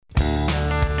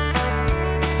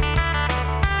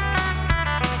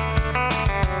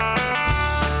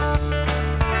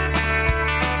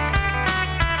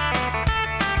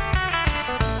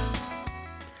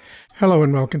Hello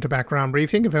and welcome to Background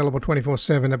Briefing, available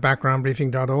 24/7 at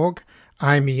backgroundbriefing.org.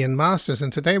 I'm Ian Masters,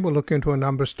 and today we'll look into a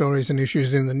number of stories and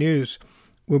issues in the news.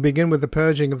 We'll begin with the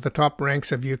purging of the top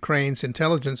ranks of Ukraine's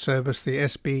intelligence service, the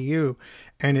SBU,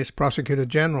 and its prosecutor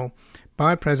general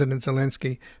by President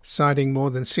Zelensky, citing more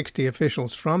than 60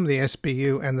 officials from the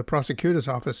SBU and the prosecutor's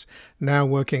office now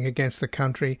working against the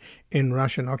country in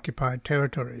Russian-occupied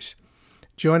territories.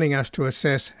 Joining us to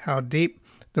assess how deep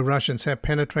the Russians have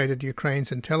penetrated Ukraine's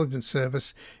intelligence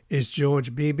service is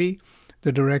George Beebe,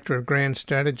 the Director of Grand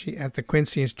Strategy at the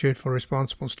Quincy Institute for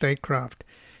Responsible Statecraft.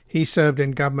 He served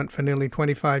in government for nearly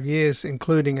 25 years,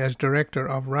 including as Director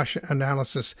of Russia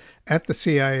Analysis at the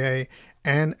CIA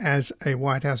and as a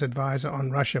White House advisor on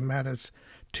Russia matters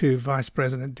to Vice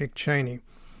President Dick Cheney.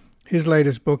 His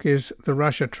latest book is The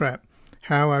Russia Trap: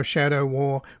 How Our Shadow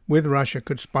War with Russia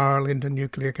Could Spiral into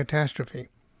Nuclear Catastrophe.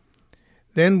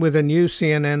 Then, with a new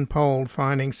CNN poll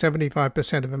finding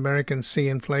 75% of Americans see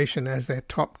inflation as their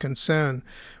top concern,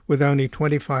 with only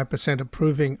 25%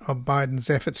 approving of Biden's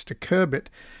efforts to curb it,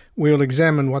 we'll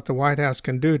examine what the White House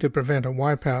can do to prevent a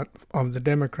wipeout of the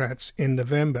Democrats in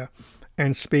November,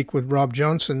 and speak with Rob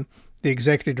Johnson, the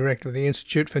Executive Director of the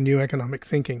Institute for New Economic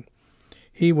Thinking.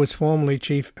 He was formerly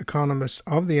Chief Economist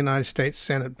of the United States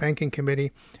Senate Banking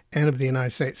Committee and of the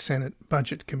United States Senate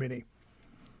Budget Committee.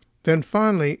 Then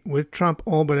finally, with Trump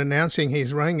all but announcing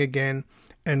he's running again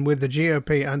and with the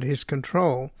GOP under his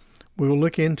control, we will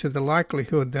look into the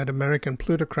likelihood that American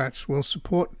plutocrats will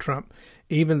support Trump,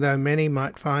 even though many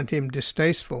might find him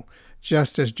distasteful,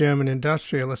 just as German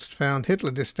industrialists found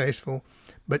Hitler distasteful,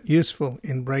 but useful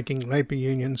in breaking labor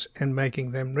unions and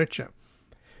making them richer.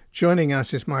 Joining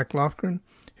us is Mike Lofgren,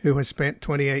 who has spent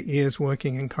 28 years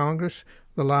working in Congress,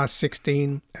 the last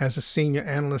 16 as a senior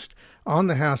analyst on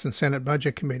the House and Senate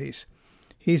Budget Committees.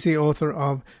 He's the author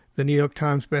of the New York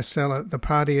Times bestseller, The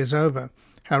Party Is Over: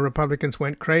 How Republicans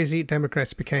Went Crazy,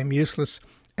 Democrats Became Useless,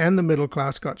 and the Middle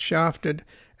Class Got Shafted,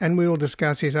 and we will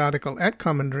discuss his article at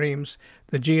Common Dreams,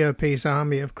 The GOP's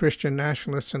Army of Christian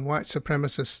Nationalists and White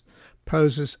Supremacists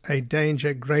Poses a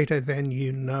Danger Greater Than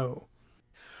You Know.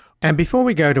 And before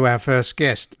we go to our first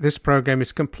guest, this program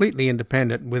is completely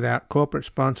independent, without corporate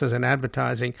sponsors and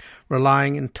advertising,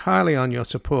 relying entirely on your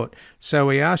support. So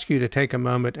we ask you to take a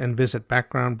moment and visit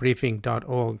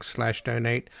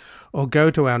backgroundbriefing.org/donate, or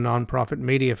go to our nonprofit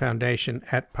media foundation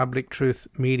at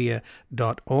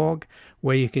publictruthmedia.org,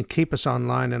 where you can keep us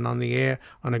online and on the air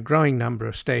on a growing number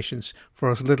of stations for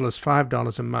as little as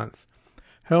 $5 a month.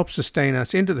 Help sustain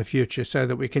us into the future so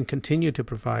that we can continue to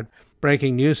provide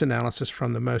breaking news analysis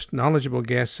from the most knowledgeable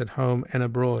guests at home and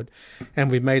abroad.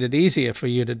 And we've made it easier for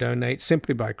you to donate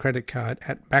simply by credit card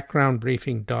at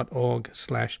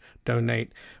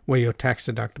backgroundbriefing.org/donate, where your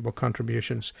tax-deductible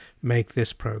contributions make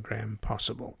this program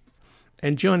possible.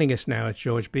 And joining us now is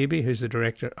George Beebe, who's the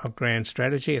Director of Grand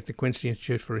Strategy at the Quincy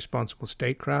Institute for Responsible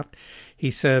Statecraft. He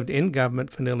served in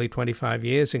government for nearly 25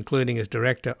 years, including as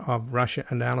Director of Russia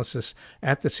Analysis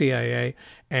at the CIA,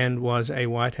 and was a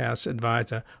White House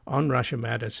advisor on Russia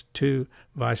matters to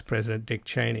Vice President Dick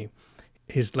Cheney.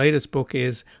 His latest book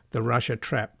is The Russia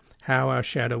Trap: How Our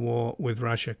Shadow War with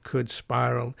Russia Could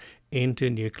Spiral into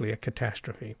Nuclear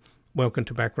Catastrophe. Welcome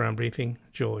to Background Briefing,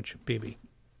 George Beebe.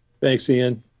 Thanks,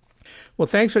 Ian. Well,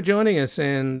 thanks for joining us.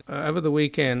 And over the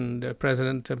weekend,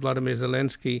 President Vladimir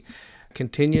Zelensky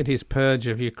continued his purge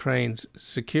of Ukraine's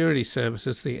security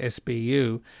services, the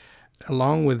SBU,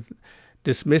 along with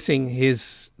dismissing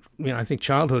his, I think,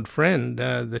 childhood friend,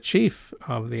 the chief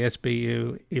of the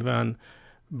SBU, Ivan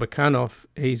Bakhanov.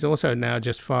 He's also now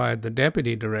just fired the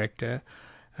deputy director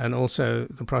and also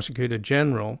the prosecutor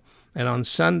general. And on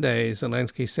Sunday,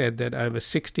 Zelensky said that over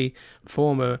 60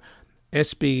 former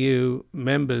SBU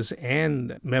members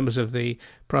and members of the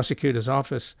prosecutor's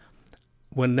office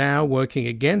were now working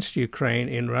against Ukraine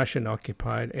in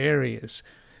Russian-occupied areas.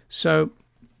 So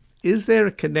is there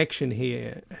a connection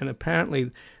here? And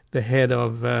apparently the head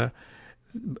of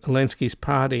Zelensky's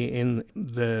party in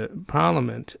the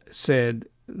parliament said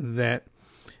that,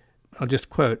 I'll just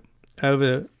quote,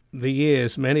 over the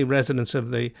years, many residents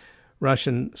of the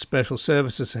Russian special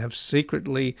services have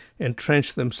secretly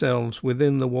entrenched themselves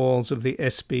within the walls of the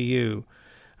SBU.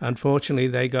 Unfortunately,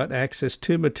 they got access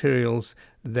to materials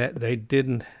that they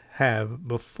didn't have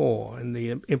before. And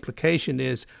the implication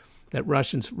is that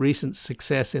Russia's recent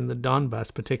success in the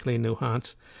Donbass, particularly in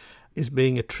Luhansk, is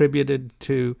being attributed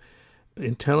to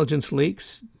intelligence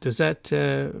leaks. Does that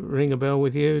ring a bell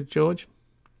with you, George?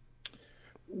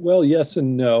 Well, yes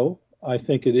and no. I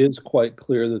think it is quite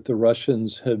clear that the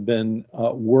Russians have been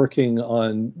working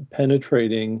on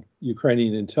penetrating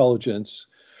Ukrainian intelligence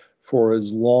for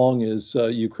as long as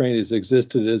Ukraine has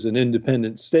existed as an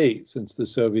independent state since the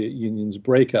Soviet Union's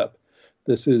breakup.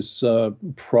 This is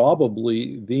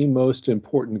probably the most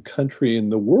important country in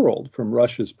the world from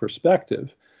Russia's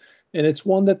perspective. And it's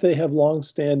one that they have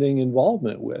longstanding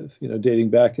involvement with, dating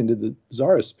back into the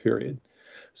Tsarist period.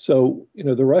 So,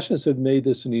 the Russians have made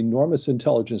this an enormous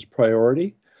intelligence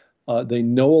priority. They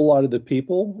know a lot of the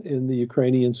people in the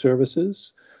Ukrainian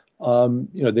services.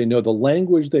 They know the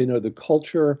language, they know the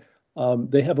culture.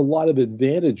 They have a lot of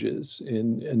advantages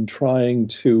in trying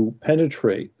to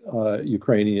penetrate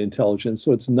Ukrainian intelligence.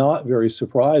 So it's not very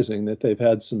surprising that they've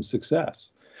had some success.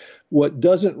 What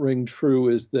doesn't ring true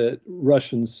is that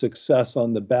Russian success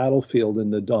on the battlefield in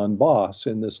the Donbass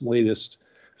in this latest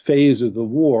phase of the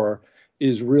war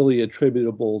is really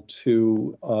attributable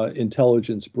to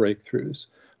intelligence breakthroughs.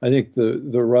 I think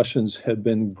the Russians have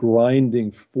been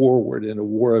grinding forward in a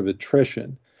war of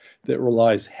attrition that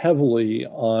relies heavily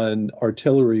on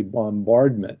artillery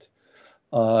bombardment.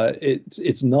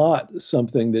 It's not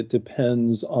something that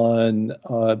depends on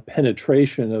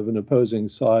penetration of an opposing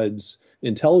side's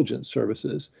intelligence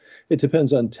services. It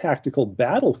depends on tactical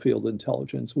battlefield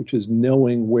intelligence, which is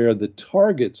knowing where the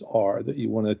targets are that you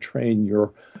want to train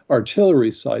your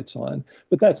artillery sights on.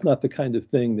 But that's not the kind of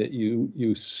thing that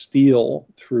you steal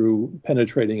through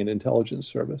penetrating an intelligence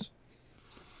service.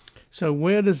 So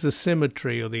where does the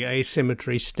symmetry or the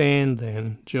asymmetry stand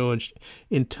then, George,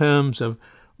 in terms of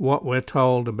what we're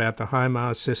told about the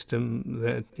HIMARS system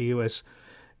that the US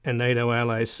and NATO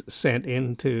allies sent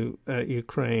into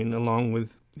Ukraine along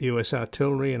with US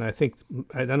artillery? And I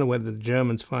don't know whether the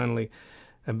Germans finally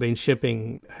have been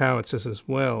shipping howitzers as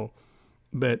well,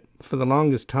 but for the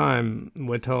longest time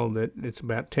we're told that it's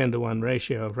about 10-to-1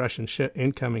 ratio of Russian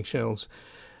incoming shells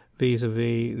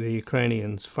vis-a-vis the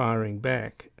Ukrainians firing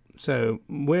back. So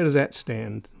where does that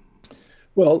stand?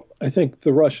 Well, I think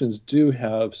the Russians do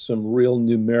have some real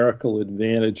numerical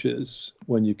advantages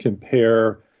when you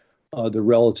compare the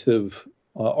relative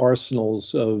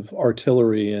arsenals of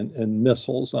artillery and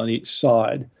missiles on each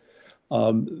side.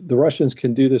 The Russians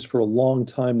can do this for a long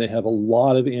time. They have a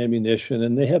lot of ammunition,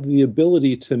 and they have the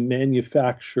ability to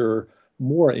manufacture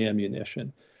more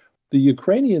ammunition. The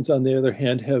Ukrainians, on the other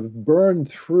hand, have burned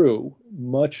through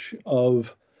much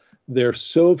of their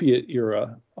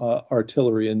Soviet-era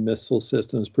artillery and missile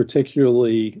systems,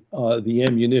 particularly the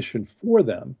ammunition for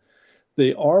them.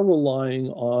 They are relying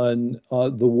on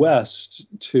the West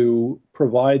to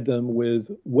provide them with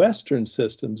Western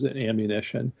systems and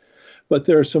ammunition. But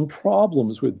there are some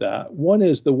problems with that. One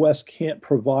is the West can't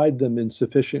provide them in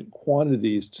sufficient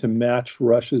quantities to match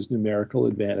Russia's numerical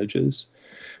advantages.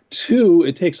 Two,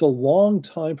 it takes a long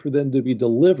time for them to be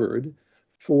delivered,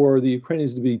 for the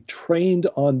Ukrainians to be trained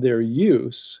on their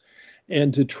use,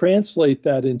 and to translate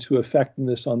that into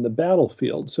effectiveness on the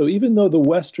battlefield. So even though the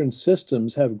Western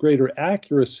systems have greater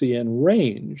accuracy and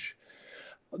range,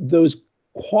 those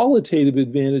qualitative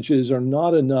advantages are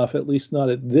not enough, at least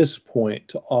not at this point,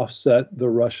 to offset the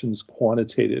Russians'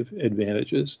 quantitative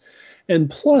advantages. And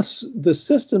plus, the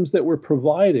systems that we're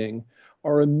providing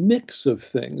are a mix of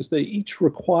things. They each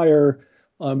require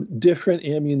different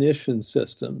ammunition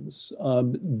systems,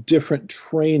 different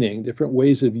training, different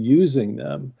ways of using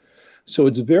them. So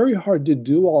it's very hard to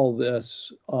do all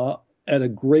this at a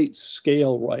great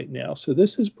scale right now. So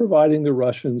this is providing the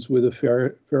Russians with a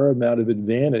fair amount of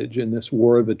advantage in this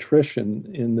war of attrition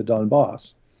in the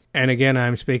Donbass. And again,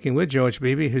 I'm speaking with George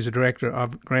Beebe, who's a director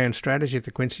of Grand Strategy at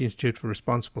the Quincy Institute for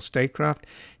Responsible Statecraft.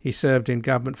 He served in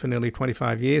government for nearly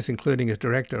 25 years, including as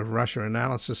director of Russia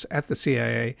analysis at the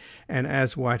CIA and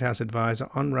as White House advisor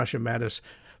on Russia matters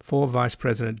for Vice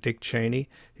President Dick Cheney.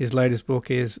 His latest book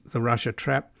is The Russia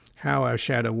Trap: How Our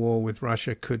Shadow War with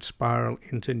Russia Could Spiral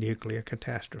into Nuclear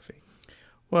Catastrophe.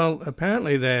 Well,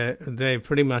 apparently they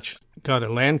pretty much got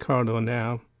a land corridor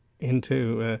now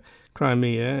into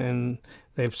Crimea, and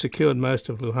they've secured most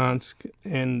of Luhansk,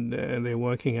 and they're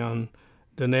working on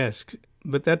Donetsk.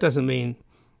 But that doesn't mean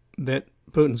that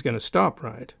Putin's going to stop,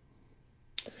 right?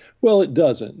 Well, it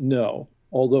doesn't, no.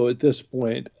 Although at this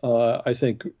point, I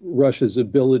think Russia's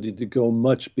ability to go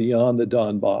much beyond the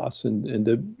Donbass and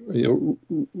to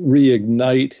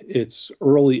reignite its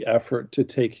early effort to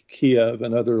take Kiev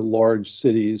and other large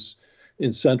cities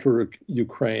in central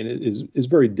Ukraine is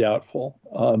very doubtful.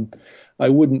 I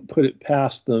wouldn't put it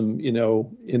past them,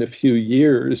 in a few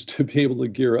years to be able to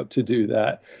gear up to do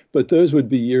that. But those would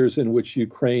be years in which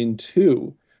Ukraine,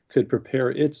 too, could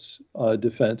prepare its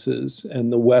defenses,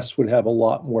 and the West would have a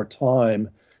lot more time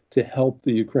to help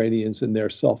the Ukrainians in their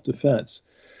self-defense.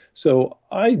 So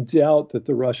I doubt that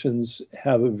the Russians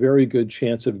have a very good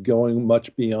chance of going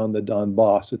much beyond the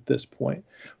Donbass at this point.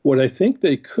 What I think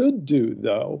they could do,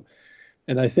 though,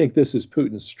 and I think this is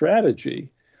Putin's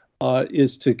strategy,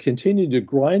 is to continue to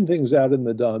grind things out in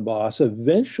the Donbass,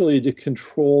 eventually to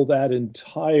control that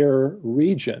entire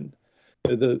region.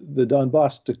 The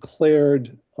Donbass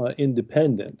declared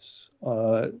independence,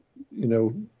 and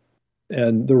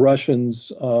the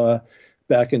Russians,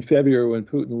 back in February when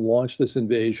Putin launched this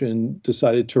invasion,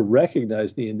 decided to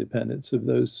recognize the independence of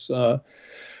those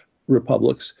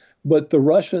republics. But the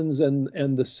Russians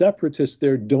and the separatists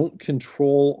there don't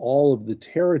control all of the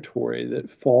territory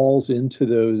that falls into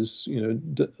those,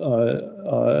 Donetsk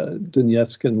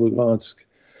and Lugansk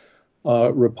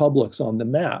republics on the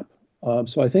map.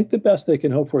 So I think the best they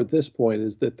can hope for at this point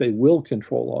is that they will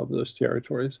control all of those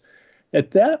territories. At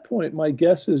that point, my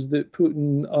guess is that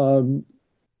Putin,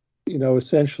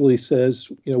 essentially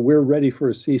says, we're ready for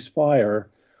a ceasefire,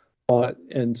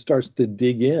 and starts to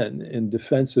dig in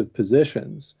defensive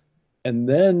positions, and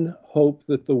then hope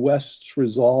that the West's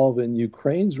resolve and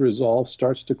Ukraine's resolve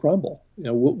starts to crumble.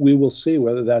 We will see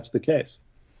whether that's the case.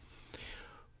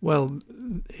 Well,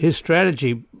 his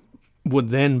strategy would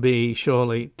then be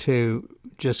surely to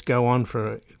just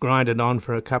grind it on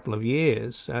for a couple of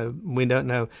years. We don't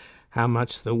know how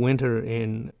much the winter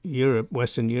in Europe,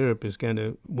 Western Europe, is going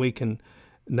to weaken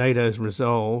NATO's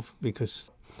resolve,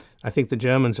 because I think the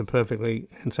Germans are perfectly,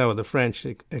 and so are the French,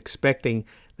 expecting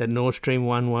that Nord Stream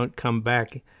 1 won't come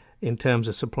back in terms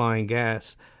of supplying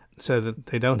gas, so that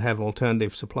they don't have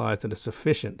alternative supplies that are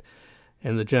sufficient.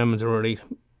 And the Germans are already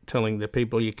telling the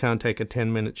people you can't take a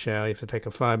 10-minute shower, you have to take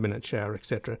a 5-minute shower,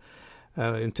 etc.,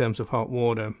 in terms of hot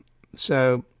water.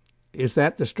 So is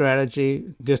that the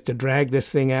strategy, just to drag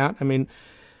this thing out? I mean,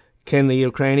 can the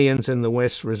Ukrainians and the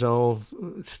West resolve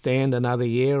stand another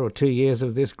year or 2 years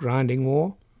of this grinding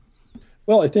war?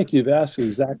 Well, I think you've asked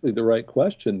exactly the right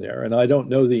question there, and I don't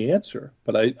know the answer,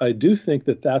 but I do think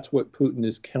that that's what Putin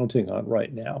is counting on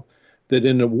right now, that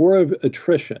in a war of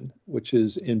attrition, which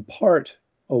is in part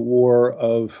a war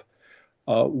of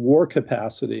war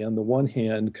capacity on the one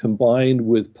hand, combined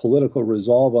with political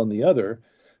resolve on the other,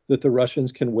 that the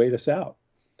Russians can wait us out.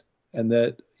 And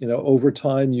that, over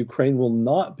time, Ukraine will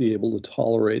not be able to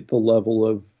tolerate the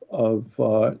level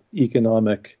of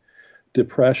economic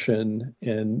depression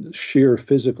and sheer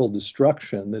physical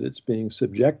destruction that it's being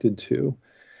subjected to.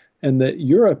 And that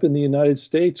Europe and the United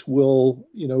States will,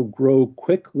 grow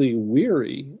quickly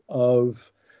weary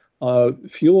of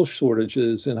fuel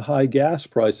shortages and high gas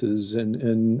prices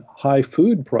and high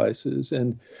food prices.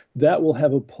 And that will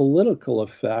have a political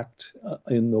effect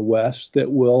in the West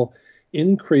that will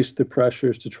increase the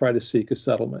pressures to try to seek a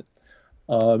settlement.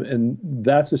 And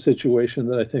that's a situation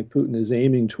that I think Putin is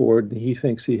aiming toward. He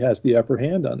thinks he has the upper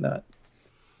hand on that.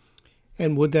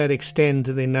 And would that extend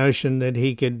to the notion that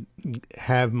he could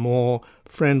have more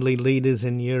friendly leaders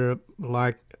in Europe,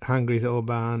 like Hungary's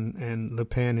Orban and Le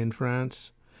Pen in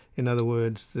France? In other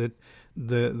words, that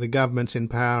the governments in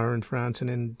power in France and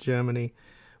in Germany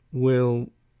will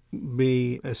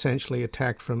be essentially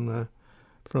attacked from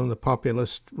the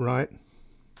populist right?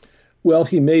 Well,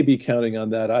 he may be counting on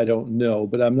that. I don't know,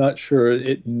 but I'm not sure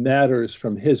it matters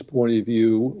from his point of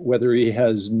view whether he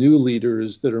has new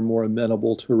leaders that are more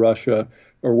amenable to Russia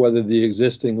or whether the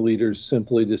existing leaders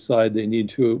simply decide they need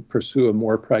to pursue a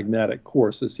more pragmatic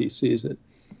course as he sees it.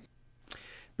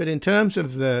 But in terms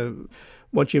of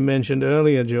what you mentioned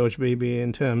earlier, George Beebe,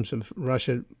 in terms of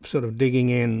Russia sort of digging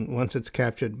in once it's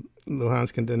captured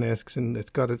Luhansk and Donetsk, and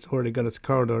it's already got its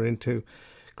corridor into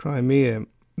Crimea,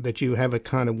 that you have a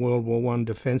kind of World War I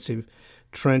defensive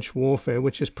trench warfare,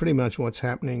 which is pretty much what's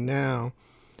happening now.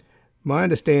 My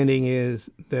understanding is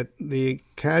that the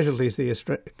casualties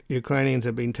the Ukrainians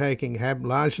have been taking have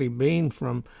largely been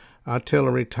from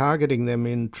artillery targeting them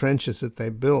in trenches that they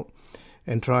built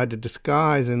and tried to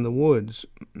disguise in the woods,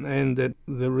 and that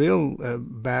the real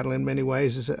battle in many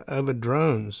ways is over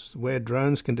drones, where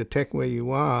drones can detect where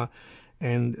you are,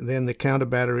 and then the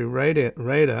counter-battery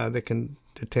radar that can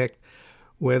detect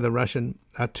where the Russian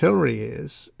artillery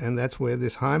is, and that's where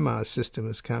this HIMARS system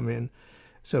has come in.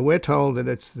 So we're told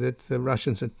that the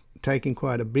Russians are taking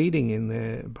quite a beating in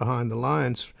there behind the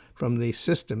lines from these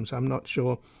systems. I'm not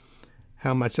sure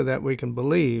how much of that we can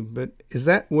believe, but is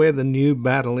that where the new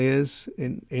battle is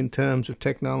in terms of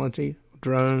technology,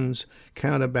 drones,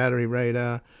 counter-battery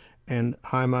radar, and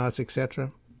HIMARS,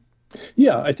 etc.?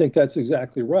 Yeah, I think that's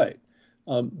exactly right.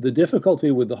 The difficulty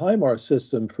with the HIMARS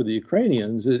system for the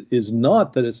Ukrainians is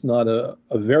not that it's not a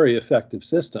very effective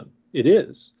system. It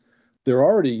is. they're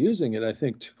already using it, I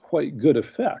think, to quite good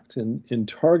effect in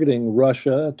targeting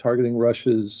Russia, targeting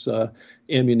Russia's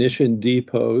ammunition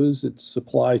depots, its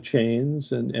supply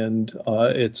chains, and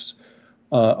its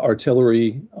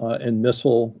artillery and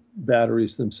missile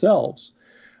batteries themselves.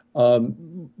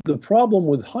 The problem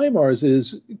with HIMARS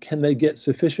is, can they get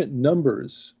sufficient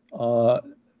numbers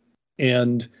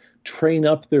and train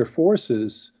up their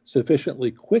forces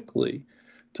sufficiently quickly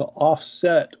to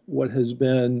offset what has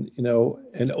been,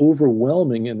 an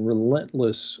overwhelming and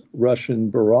relentless Russian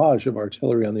barrage of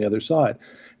artillery on the other side?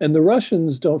 And the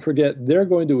Russians, don't forget, they're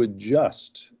going to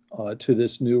adjust to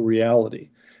this new reality.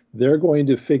 They're going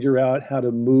to figure out how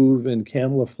to move and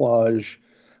camouflage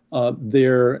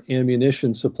their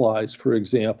ammunition supplies, for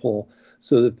example,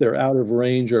 so that they're out of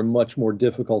range or much more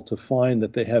difficult to find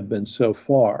than they have been so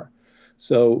far.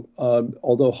 So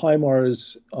although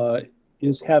HIMARS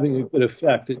is having a good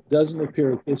effect, it doesn't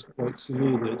appear at this point to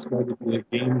me that it's going to be a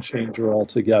game changer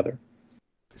altogether.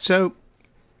 So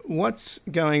what's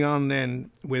going on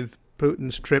then with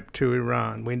Putin's trip to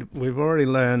Iran? We've already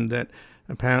learned that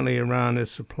apparently Iran is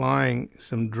supplying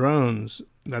some drones.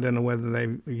 I don't know whether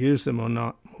they've used them or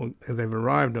not, or if they've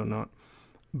arrived or not,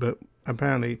 but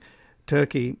apparently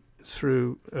Turkey,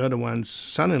 through Erdogan's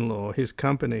son-in-law, his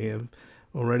company, have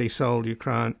already sold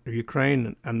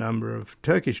Ukraine a number of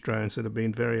Turkish drones that have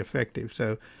been very effective.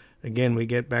 So again, we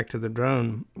get back to the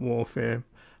drone warfare.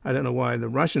 I don't know why the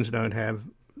Russians don't have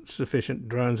sufficient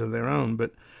drones of their own,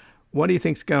 but what do you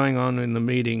think's going on in the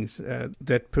meetings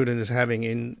that Putin is having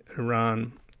in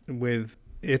Iran with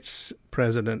its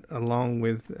president along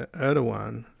with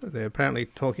Erdogan? They're apparently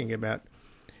talking about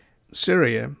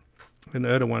Syria, and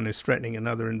Erdogan is threatening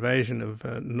another invasion of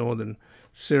northern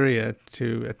Syria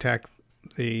to attack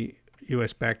the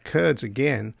US-backed Kurds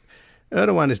again.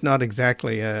 Erdogan is not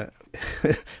exactly a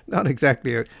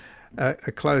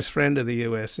close friend of the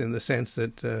US, in the sense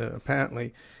that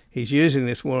apparently he's using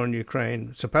this war in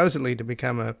Ukraine supposedly to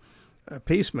become a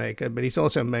peacemaker, but he's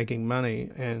also making money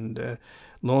and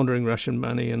laundering Russian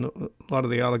money. And a lot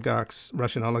of the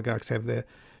Russian oligarchs have their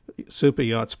super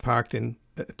yachts parked in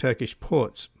Turkish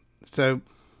ports. So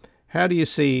how do you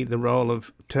see the role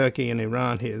of Turkey and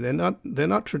Iran here? They're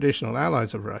not traditional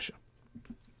allies of Russia.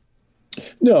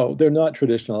 No, they're not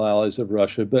traditional allies of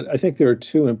Russia, but I think there are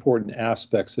two important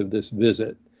aspects of this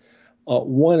visit.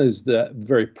 One is the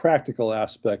very practical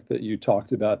aspect that you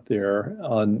talked about there,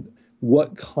 on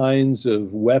what kinds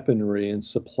of weaponry and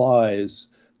supplies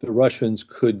the Russians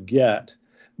could get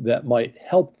that might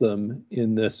help them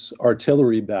in this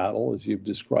artillery battle, as you've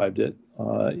described it,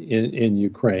 in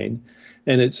Ukraine.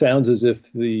 And it sounds as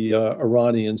if the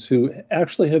Iranians, who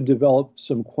actually have developed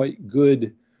some quite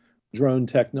good drone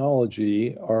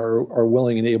technology, are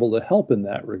willing and able to help in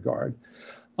that regard.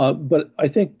 But I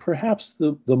think perhaps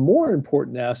the more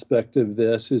important aspect of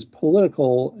this is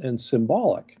political and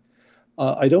symbolic.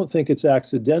 I don't think it's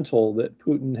accidental that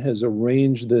Putin has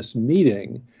arranged this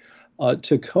meeting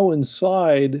to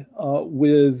coincide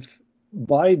with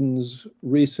Biden's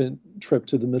recent trip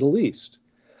to the Middle East.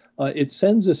 It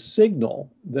sends a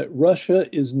signal that Russia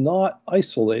is not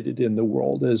isolated in the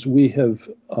world, as we have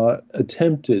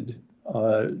attempted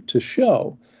to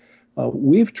show.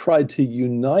 We've tried to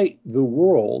unite the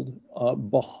world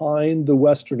behind the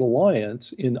Western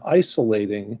alliance in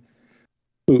isolating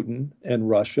Putin and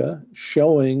Russia,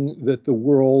 showing that the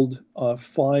world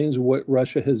finds what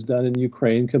Russia has done in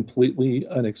Ukraine completely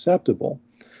unacceptable.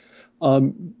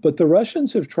 But the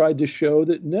Russians have tried to show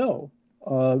that no,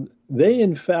 they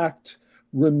in fact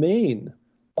remain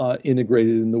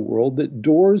integrated in the world, that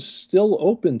doors still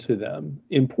open to them,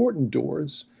 important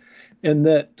doors, and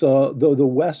that though the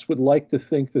West would like to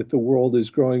think that the world is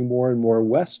growing more and more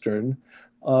Western,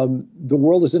 the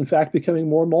world is in fact becoming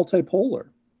more multipolar,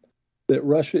 that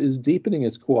Russia is deepening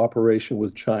its cooperation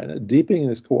with China, deepening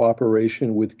its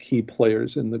cooperation with key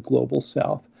players in the global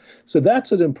South. So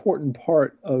that's an important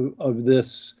part of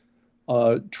this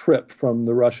trip from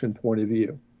the Russian point of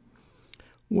view.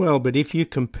 Well, but if you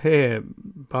compare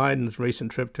Biden's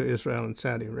recent trip to Israel and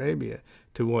Saudi Arabia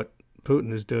to what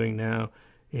Putin is doing now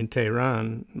in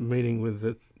Tehran, meeting with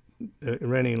the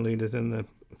Iranian leaders and the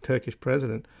Turkish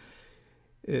president,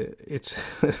 it's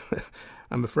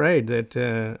I'm afraid that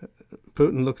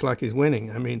Putin looks like he's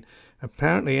winning. I mean,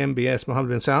 apparently MBS, Mohammed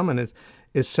bin Salman,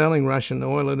 is selling Russian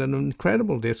oil at an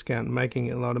incredible discount, making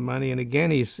a lot of money. And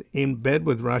again, he's in bed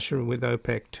with Russia with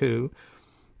OPEC too.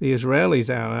 The Israelis,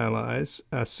 our allies,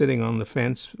 are sitting on the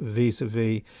fence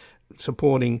vis-a-vis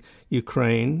supporting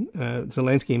Ukraine.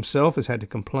 Zelensky himself has had to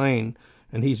complain,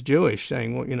 and he's Jewish,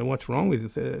 saying, well, what's wrong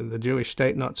with the Jewish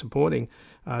state not supporting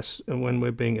us when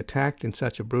we're being attacked in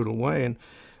such a brutal way? And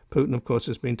Putin, of course,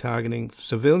 has been targeting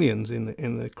civilians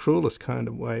in the cruelest kind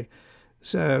of way.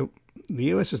 So the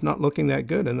U.S. is not looking that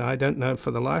good, and I don't know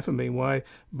for the life of me why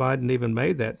Biden even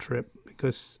made that trip,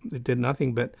 because it did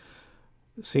nothing but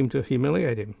seem to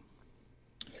humiliate him.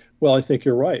 Well, I think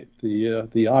you're right.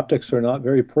 The optics are not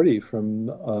very pretty from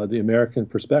the American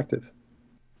perspective.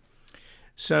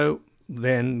 So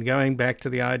then going back to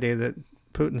the idea that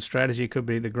Putin's strategy could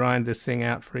be to grind this thing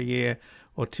out for a year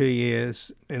or 2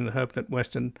 years in the hope that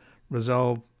Western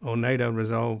resolve or NATO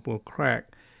resolve will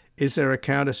crack. Is there a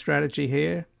counter strategy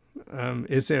here?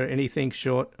 Is there anything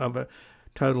short of a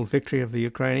total victory of the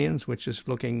Ukrainians, which is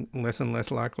looking less and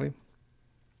less likely?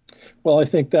 Well, I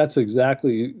think that's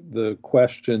exactly the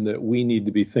question that we need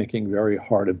to be thinking very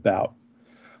hard about.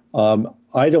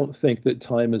 I don't think that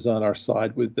time is on our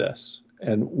side with this.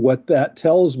 And what that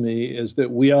tells me is that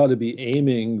we ought to be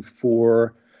aiming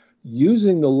for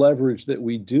using the leverage that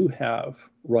we do have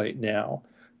right now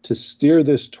to steer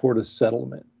this toward a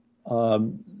settlement,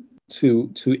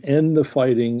 to end the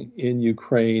fighting in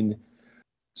Ukraine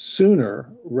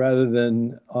sooner rather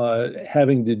than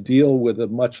having to deal with a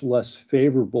much less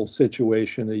favorable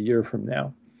situation a year from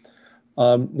now.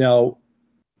 Now,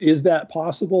 is that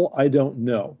possible? I don't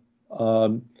know.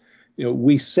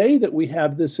 We say that we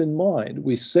have this in mind.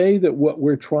 We say that what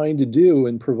we're trying to do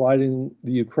in providing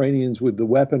the Ukrainians with the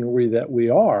weaponry that we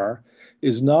are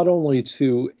is not only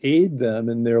to aid them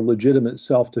in their legitimate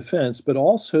self-defense, but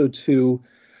also to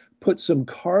put some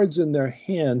cards in their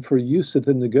hand for use at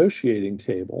the negotiating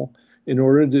table in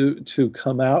order to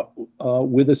come out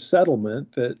with a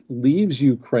settlement that leaves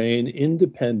Ukraine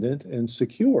independent and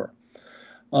secure.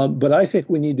 But I think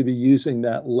we need to be using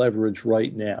that leverage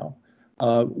right now.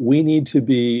 We need to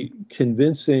be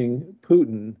convincing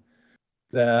Putin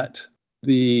that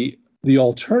the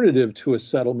alternative to a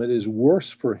settlement is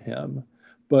worse for him,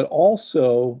 but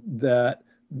also that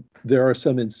there are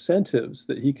some incentives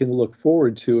that he can look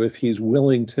forward to if he's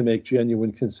willing to make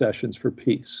genuine concessions for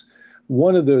peace.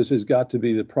 One of those has got to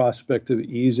be the prospect of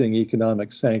easing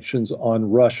economic sanctions on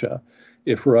Russia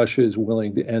if Russia is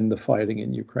willing to end the fighting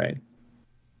in Ukraine.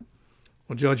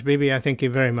 Well, George Beebe, I thank you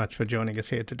very much for joining us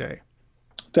here today.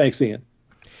 Thanks, Ian.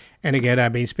 And again,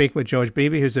 I've been speaking with George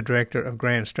Beebe, who's the Director of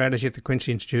Grand Strategy at the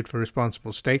Quincy Institute for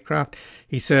Responsible Statecraft.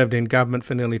 He served in government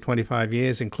for nearly 25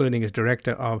 years, including as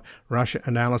Director of Russia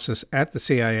Analysis at the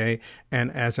CIA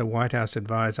and as a White House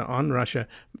advisor on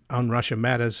Russia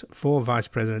matters for Vice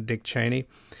President Dick Cheney.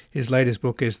 His latest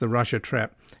book is The Russia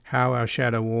Trap: How Our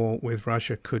Shadow War with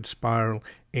Russia Could Spiral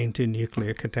into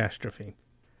Nuclear Catastrophe.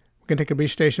 We're going to take a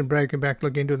brief station break and back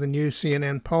look into the new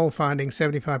CNN poll finding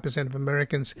 75% of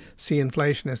Americans see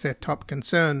inflation as their top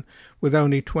concern, with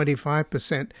only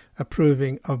 25%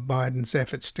 approving of Biden's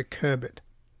efforts to curb it.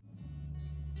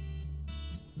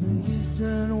 The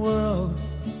Eastern world,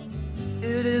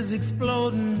 it is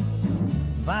exploding,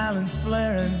 violence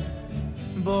flaring,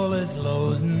 bullets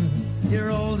loading. You're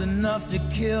old enough to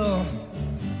kill,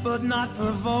 but not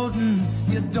for voting.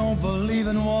 You don't believe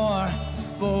in war.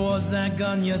 But what's that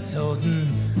gun you're toting?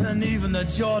 And even the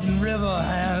Jordan River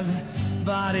has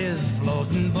bodies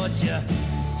floating. But you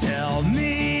tell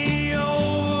me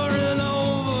over and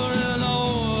over and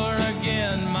over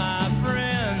again, my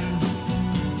friend,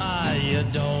 you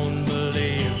don't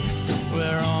believe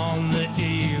we're on the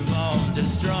eve of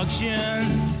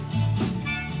destruction.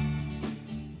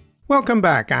 Welcome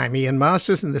back. I'm Ian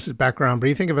Masters, and this is Background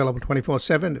Briefing, available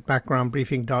 24/7 at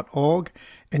backgroundbriefing.org.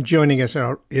 And joining us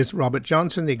is Robert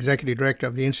Johnson, the Executive Director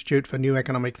of the Institute for New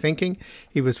Economic Thinking.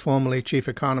 He was formerly Chief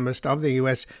Economist of the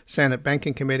U.S. Senate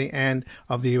Banking Committee and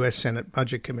of the U.S. Senate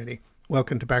Budget Committee.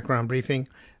 Welcome to Background Briefing,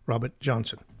 Robert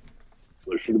Johnson.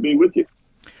 Pleasure to be with you.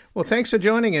 Well, thanks for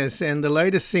joining us. And the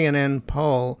latest CNN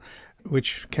poll,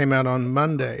 which came out on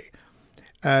Monday,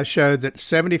 showed that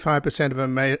 75%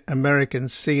 of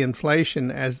Americans see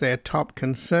inflation as their top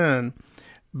concern,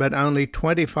 but only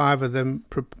 25 of them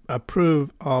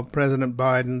approve of President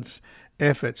Biden's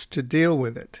efforts to deal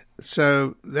with it.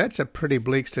 So that's a pretty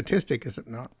bleak statistic, is it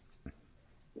not?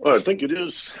 Well, I think it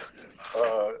is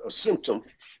a symptom,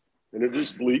 and it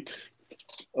is bleak.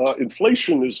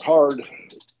 Inflation is hard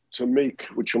to make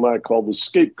what you might call the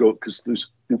scapegoat, because this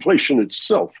inflation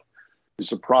itself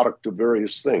is a product of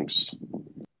various things.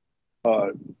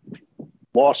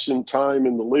 Loss in time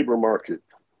in the labor market,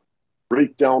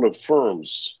 breakdown of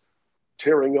firms,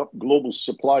 tearing up global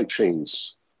supply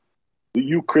chains, the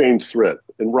Ukraine threat,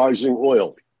 and rising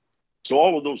oil. So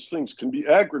all of those things can be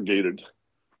aggregated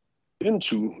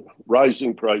into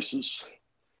rising prices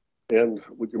and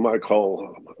what you might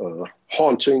call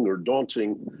haunting or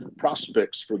daunting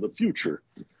prospects for the future.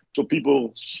 So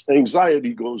people's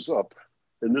anxiety goes up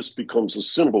and this becomes a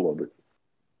symbol of it.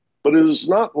 But it is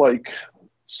not like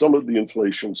some of the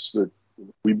inflations that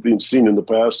we've been seeing in the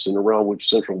past and around which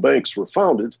central banks were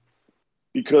founded,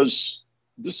 because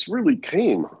this really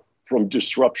came from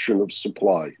disruption of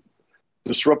supply,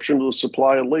 disruption of the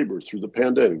supply of labor through the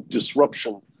pandemic,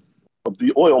 disruption of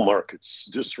the oil markets,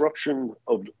 disruption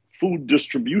of food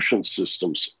distribution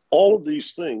systems. All of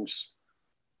these things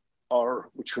are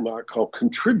what you might call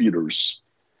contributors.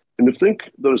 And to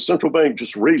think that a central bank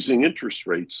just raising interest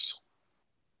rates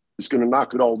is going to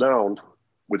knock it all down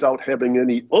without having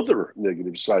any other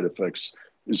negative side effects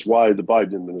is why the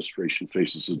Biden administration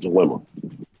faces a dilemma.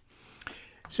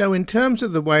 So in terms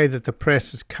of the way that the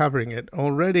press is covering it,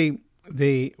 already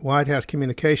the White House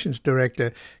Communications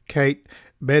Director, Kate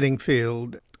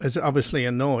Bedingfield, is obviously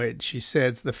annoyed. She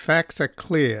says the facts are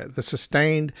clear. The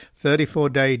sustained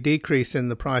 34-day decrease in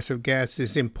the price of gas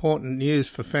is important news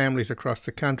for families across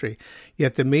the country,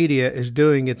 yet the media is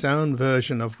doing its own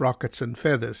version of rockets and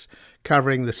feathers,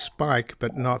 covering the spike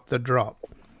but not the drop.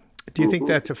 Do you think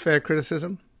that's a fair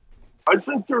criticism? I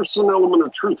think there's an element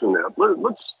of truth in that.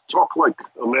 Let's talk like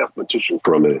a mathematician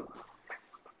for a minute.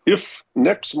 If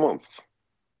next month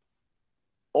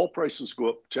all prices go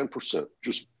up 10%,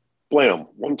 just blam,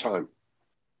 one time,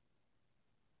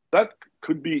 that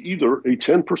could be either a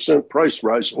 10% price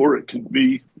rise, or it could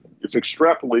be, if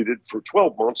extrapolated for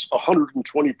 12 months,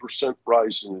 120%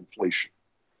 rise in inflation.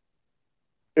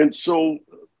 And so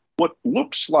what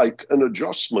looks like an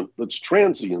adjustment that's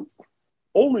transient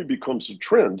only becomes a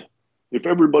trend if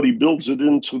everybody builds it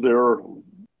into their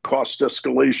cost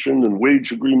escalation and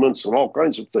wage agreements and all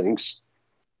kinds of things.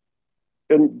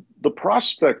 And the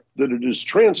prospect that it is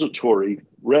transitory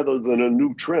rather than a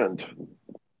new trend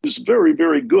is very,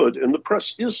 very good. And the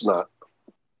press is not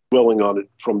dwelling on it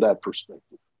from that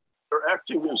perspective. They're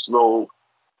acting as though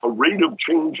a rate of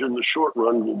change in the short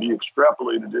run will be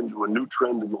extrapolated into a new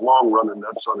trend in the long run, and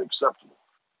that's unacceptable.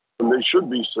 And they should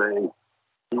be saying,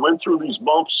 we went through these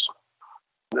bumps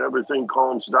and everything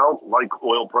calms down, like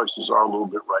oil prices are a little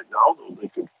bit right now, though they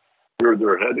could rear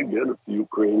their head again if the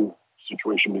Ukraine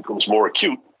situation becomes more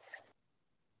acute.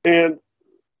 And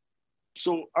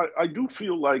so I do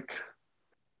feel like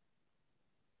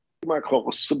you might call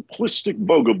a simplistic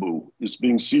bugaboo is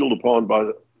being seized upon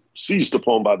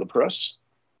by the press,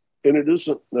 and it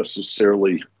isn't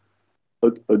necessarily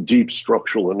a deep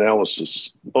structural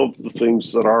analysis of the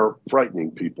things that are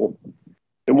frightening people.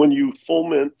 And when you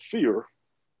foment fear,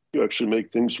 you actually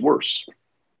make things worse.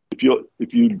 If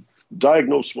you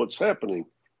diagnose what's happening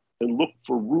and look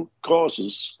for root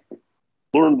causes,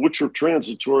 learn which are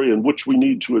transitory and which we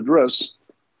need to address,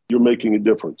 you're making a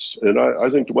difference. And I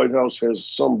think the White House has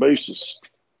some basis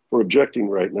for objecting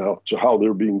right now to how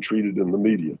they're being treated in the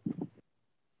media.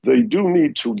 They do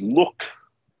need to look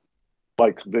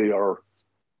like they are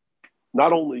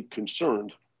not only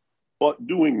concerned, but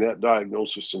doing that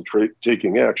diagnosis and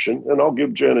taking action. And I'll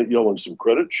give Janet Yellen some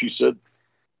credit. She said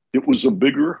it was a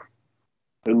bigger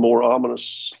and more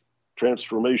ominous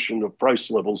transformation of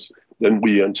price levels than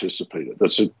we anticipated.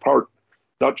 That's in part,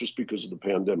 not just because of the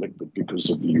pandemic, but because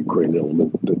of the Ukraine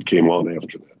element that came on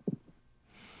after that.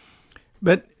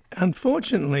 But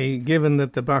unfortunately, given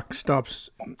that the buck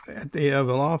stops at the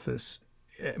Oval Office,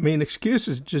 I mean,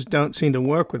 excuses just don't seem to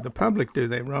work with the public, do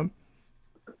they, Rob?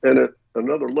 And at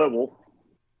another level,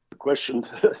 the question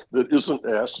that isn't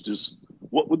asked is,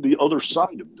 what would the other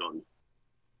side have done?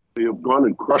 They have gone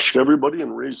and crushed everybody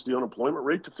and raised the unemployment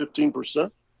rate to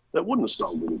 15%? That wouldn't have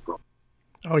solved any problem.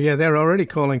 Oh, yeah, they're already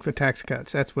calling for tax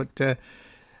cuts. That's what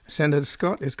Senator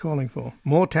Scott is calling for,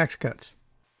 more tax cuts.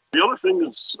 The other thing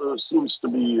that seems to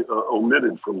be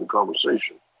omitted from the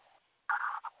conversation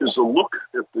is a look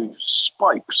at the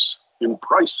spikes in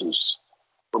prices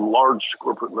from large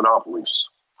corporate monopolies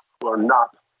who are not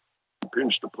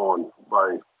impinged upon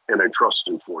by antitrust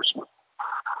enforcement.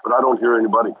 But I don't hear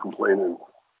anybody complaining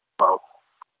about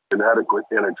inadequate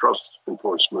antitrust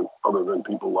enforcement other than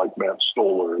people like Matt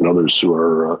Stoller and others who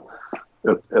are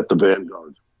at the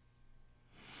vanguard.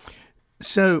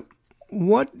 So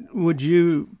what would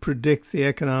you predict the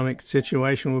economic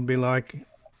situation would be like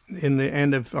in the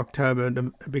end of October,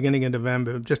 the beginning of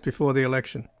November, just before the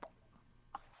election?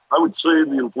 I would say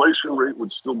the inflation rate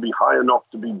would still be high enough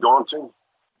to be daunting,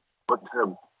 but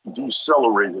have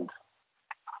decelerated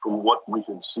from what we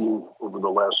had seen over the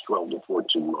last 12 to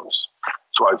 14 months.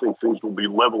 So I think things will be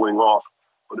leveling off,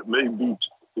 but it may be,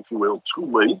 if you will, too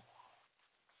late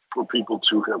for people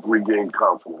to have regained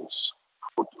confidence.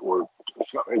 Or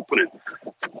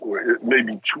it may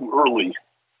be too early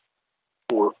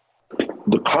for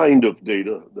the kind of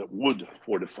data that would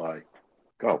fortify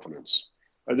confidence.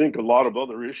 I think a lot of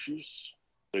other issues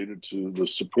related to the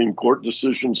Supreme Court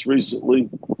decisions recently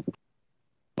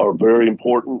are very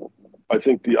important. I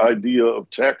think the idea of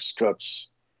tax cuts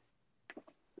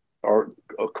are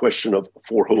a question of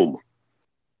for whom.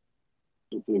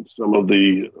 I think some of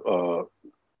the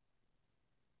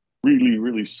really,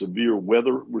 really severe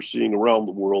weather we're seeing around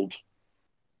the world.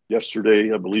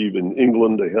 Yesterday, I believe in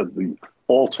England, they had the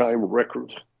all-time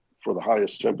record for the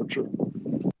highest temperature,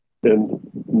 and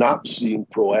not seeing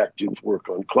proactive work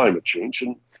on climate change.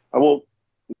 And I won't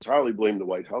entirely blame the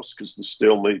White House because the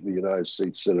stalemate in the United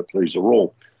States Senate plays a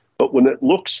role. But when it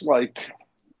looks like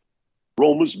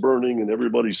Rome is burning and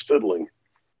everybody's fiddling,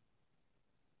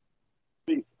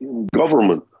 faith in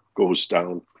government goes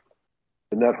down,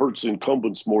 and that hurts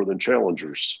incumbents more than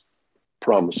challengers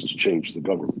promise to change the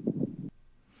government.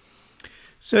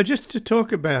 So just to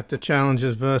talk about the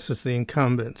challengers versus the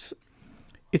incumbents,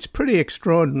 it's pretty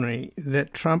extraordinary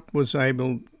that Trump was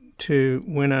able to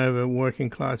win over working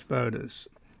class voters,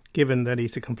 given that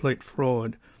he's a complete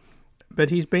fraud. But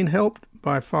he's been helped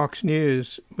by Fox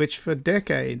News, which for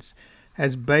decades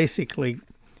has basically,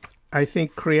 I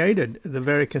think, created the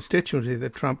very constituency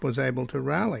that Trump was able to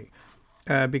rally,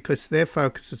 because their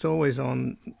focus is always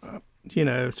on,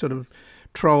 sort of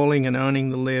trolling and owning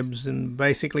the libs and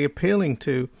basically appealing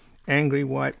to angry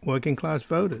white working class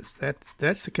voters.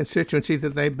 That's the constituency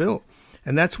that they built.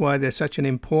 And that's why they're such an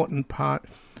important part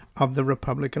of the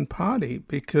Republican Party,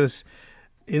 because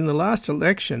in the last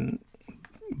election,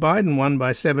 Biden won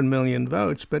by 7 million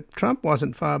votes, but Trump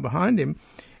wasn't far behind him,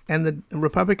 and the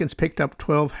Republicans picked up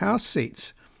 12 House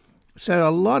seats. So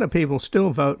a lot of people still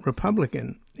vote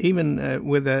Republican, even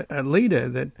with a leader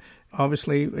that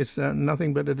obviously is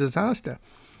nothing but a disaster.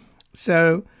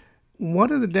 So what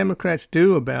do the Democrats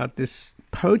do about this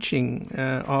poaching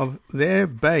of their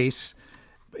base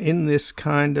in this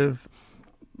kind of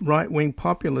right-wing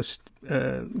populist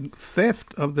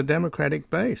theft of the Democratic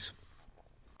base?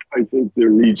 I think there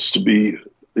needs to be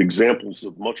examples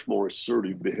of much more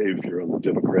assertive behavior on the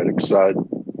Democratic side.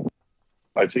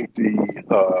 I think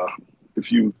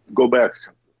if you go back,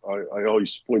 I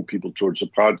always point people towards a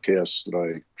podcast that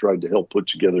I tried to help put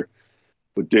together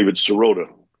with David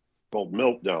Sirota called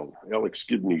Meltdown. Alex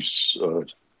Gibney's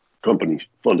company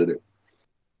funded it.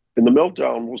 And the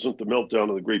meltdown wasn't the meltdown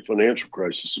of the great financial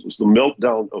crisis. It was the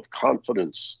meltdown of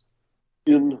confidence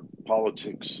in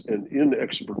politics and in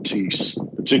expertise,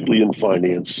 particularly in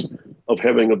finance, of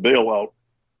having a bailout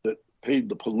that paid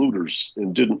the polluters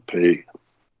and didn't pay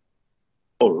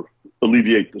or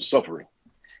alleviate the suffering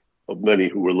of many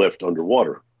who were left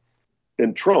underwater.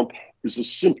 And Trump is a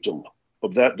symptom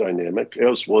of that dynamic,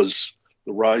 as was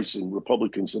the rise in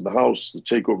Republicans in the House, the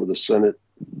takeover of the Senate,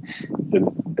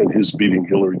 and his beating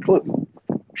Hillary Clinton.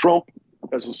 Trump,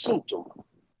 as a symptom,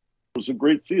 was a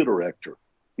great theater actor.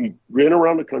 He ran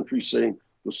around the country saying,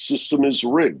 the system is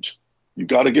rigged. You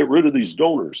got to get rid of these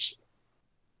donors.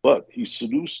 But he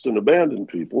seduced and abandoned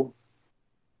people.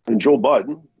 And Joe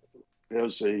Biden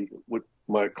has what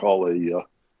you might call a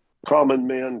common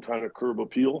man kind of curb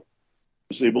appeal,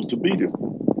 was able to beat him.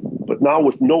 But now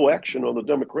with no action on the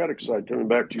Democratic side, coming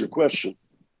back to your question,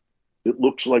 it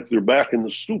looks like they're back in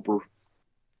the stupor.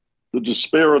 The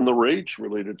despair and the rage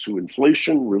related to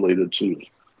inflation, related to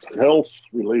health,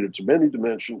 related to many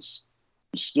dimensions,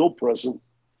 is still present.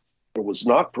 There was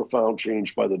not profound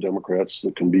change by the Democrats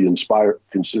that can be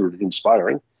considered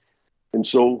inspiring. And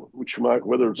so,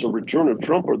 whether it's a return of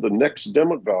Trump or the next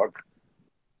demagogue,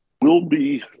 will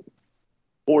be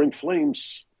pouring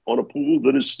flames on a pool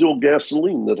that is still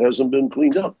gasoline that hasn't been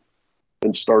cleaned up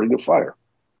and starting a fire.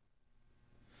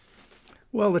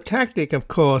 Well, the tactic, of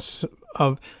course,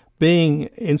 of being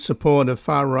in support of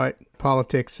far-right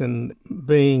politics and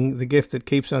being the gift that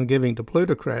keeps on giving to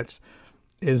plutocrats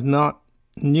is not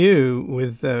new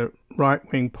with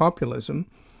right-wing populism,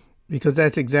 because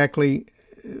that's exactly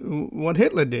what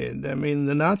Hitler did. I mean,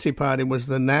 the Nazi Party was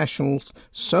the National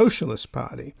Socialist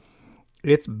Party.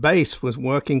 Its base was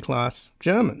working-class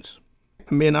Germans.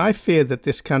 I mean, I fear that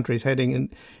this country is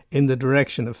heading in the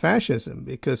direction of fascism,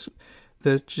 because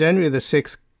the January the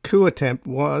 6th coup attempt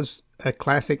was a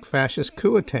classic fascist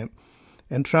coup attempt.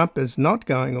 And Trump is not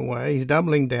going away. He's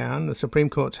doubling down. The Supreme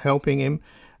Court's helping him.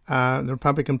 The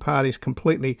Republican Party is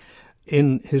completely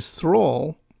in his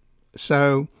thrall.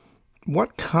 So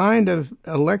what kind of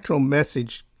electoral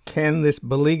message can this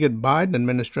beleaguered Biden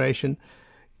administration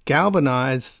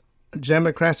galvanize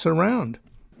Democrats around?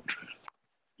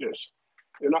 Yes.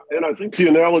 And I think the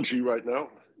analogy right now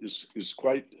is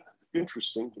quite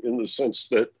interesting in the sense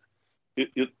that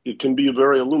it can be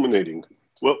very illuminating.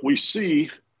 What we see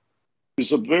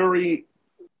is a very,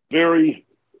 very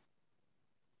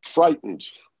frightened,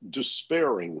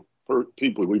 despairing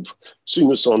people. We've seen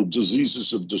this on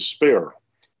Diseases of Despair.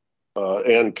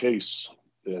 Ann Case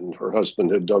and her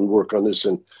husband had done work on this,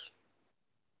 and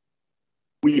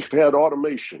we've had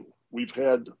automation. We've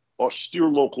had austere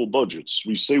local budgets.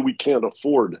 We say we can't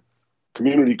afford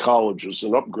community colleges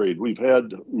and upgrade. We've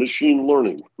had machine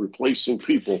learning replacing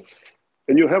people.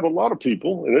 And you have a lot of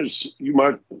people, and as you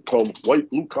might call white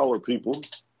blue-collar people,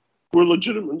 who are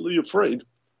legitimately afraid.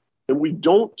 And we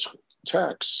don't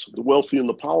tax the wealthy and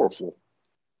the powerful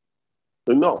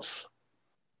enough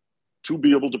to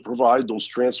be able to provide those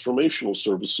transformational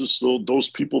services so those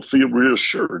people feel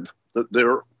reassured that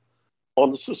they're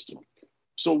on the system.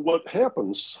 So what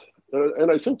happens,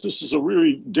 and I think this is a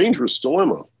really dangerous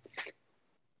dilemma,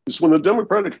 is when the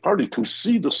Democratic Party can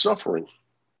see the suffering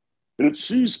and it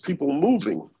sees people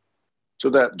moving to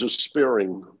that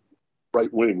despairing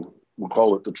right wing, we'll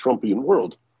call it the Trumpian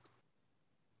world.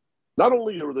 Not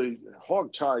only are they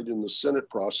hogtied in the Senate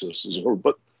processes,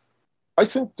 but I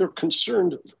think they're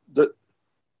concerned that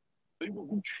they will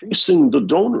be chasing the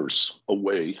donors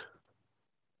away,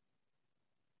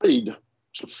 paid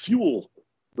to fuel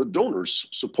the donors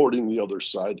supporting the other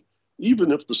side,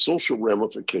 even if the social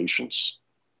ramifications,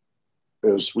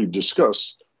 as we've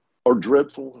discussed, are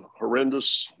dreadful,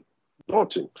 horrendous,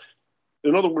 daunting.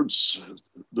 In other words,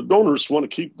 the donors want to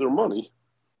keep their money.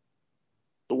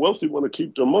 The wealthy want to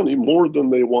keep their money more than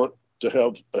they want to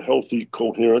have a healthy,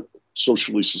 coherent,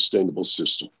 socially sustainable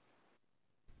system.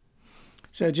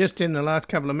 So just in the last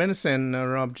couple of minutes then,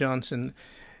 Rob Johnson,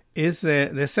 there's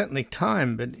certainly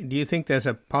time, but do you think there's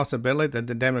a possibility that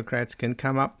the Democrats can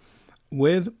come up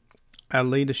with a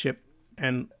leadership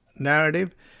and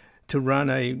narrative to run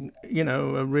a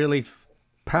really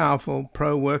powerful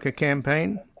pro-worker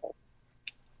campaign?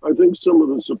 I think some of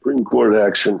the Supreme Court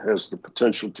action has the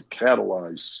potential to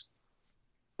catalyze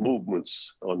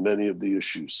movements on many of the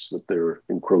issues that they're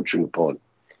encroaching upon.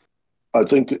 I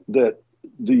think that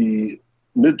the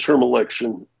midterm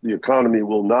election, the economy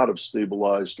will not have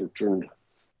stabilized or turned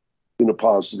in a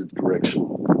positive direction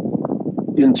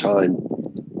in time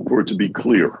for it to be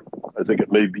clear. I think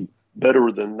it may be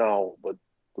better than now, but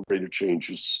the rate of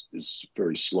change is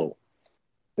very slow.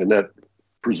 And that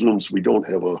presumes we don't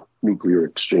have a nuclear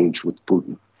exchange with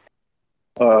Putin.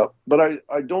 But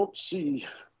I don't see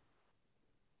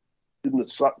in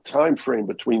the time frame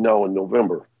between now and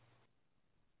November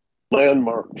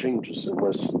landmark changes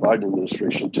unless the Biden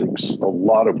administration takes a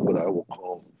lot of what I will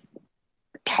call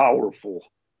powerful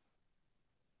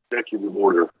executive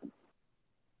order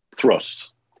thrust.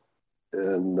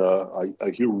 And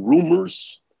I hear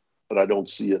rumors, but I don't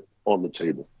see it on the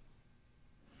table.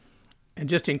 And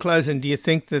just in closing, do you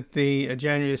think that the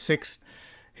January 6th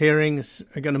hearings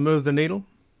are going to move the needle?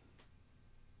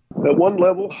 At one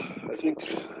level, I think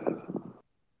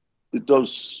it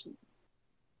does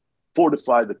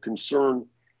fortify the concern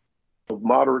of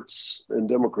moderates and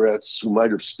Democrats who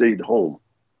might have stayed home.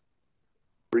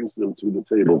 Brings them to the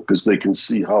table because they can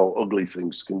see how ugly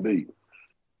things can be.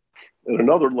 At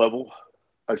another level,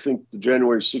 I think the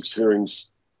January 6th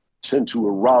hearings tend to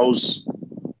arouse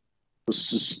the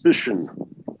suspicion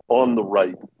on the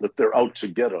right that they're out to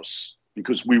get us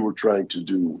because we were trying to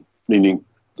do, meaning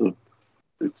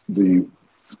the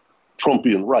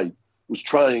Trumpian right was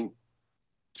trying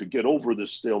to get over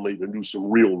this stalemate and do some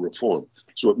real reform.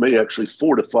 So it may actually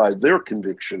fortify their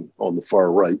conviction on the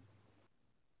far right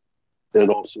and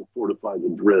also fortify the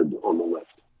dread on the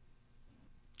left.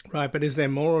 Right, but is there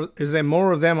more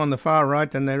of them on the far right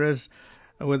than there is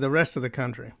with the rest of the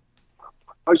country?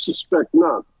 I suspect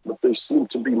not, but they seem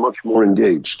to be much more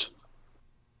engaged.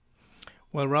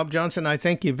 Well, Rob Johnson, I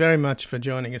thank you very much for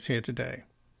joining us here today.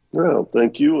 Well,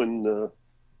 thank you, and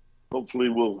hopefully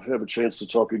we'll have a chance to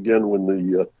talk again when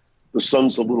the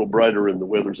sun's a little brighter and the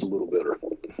weather's a little better.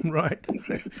 Right.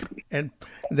 And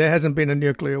there hasn't been a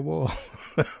nuclear war.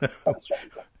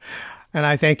 And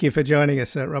I thank you for joining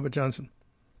us, Robert Johnson.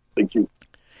 Thank you.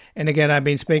 And again, I've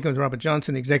been speaking with Robert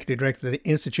Johnson, Executive Director of the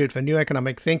Institute for New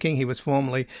Economic Thinking. He was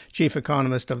formerly Chief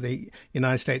Economist of the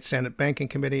United States Senate Banking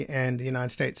Committee and the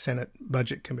United States Senate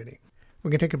Budget Committee.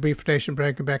 We're going to take a brief station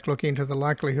break and back looking into the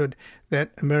likelihood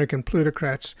that American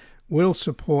plutocrats will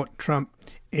support Trump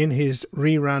in his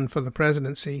rerun for the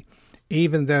presidency,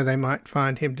 even though they might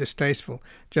find him distasteful,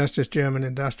 just as German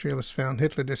industrialists found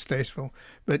Hitler distasteful,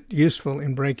 but useful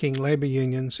in breaking labor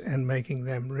unions and making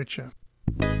them richer.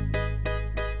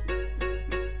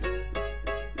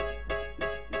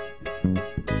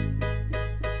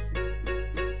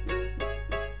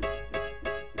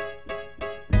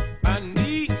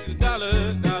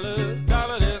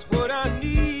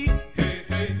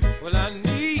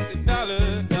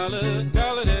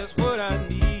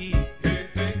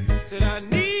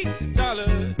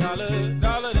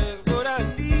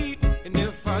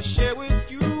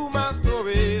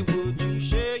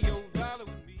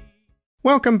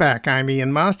 Welcome back. I'm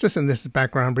Ian Masters, and this is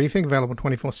Background Briefing, available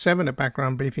 24/7 at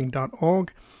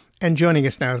backgroundbriefing.org. And joining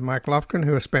us now is Mike Lofgren,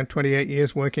 who has spent 28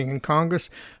 years working in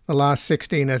Congress, the last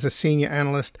 16 as a senior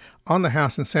analyst on the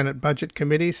House and Senate Budget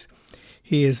Committees.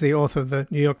 He is the author of the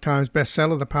New York Times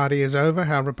bestseller, The Party Is Over,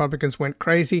 How Republicans Went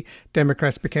Crazy,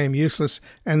 Democrats Became Useless,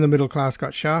 and the Middle Class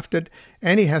Got Shafted.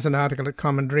 And he has an article at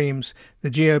Common Dreams, The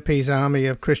GOP's Army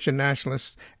of Christian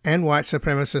Nationalists and White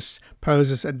Supremacists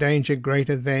Poses a Danger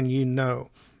Greater Than You Know.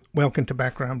 Welcome to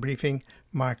Background Briefing,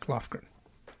 Mike Lofgren.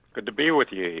 Good to be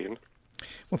with you, Ian.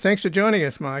 Well, thanks for joining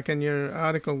us, Mike. And your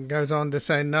article goes on to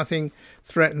say nothing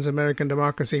threatens American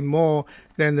democracy more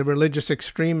than the religious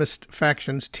extremist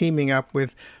factions teaming up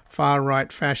with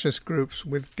far-right fascist groups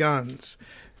with guns.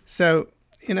 So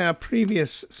in our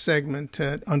previous segment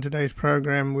on today's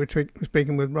program, we're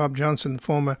speaking with Rob Johnson,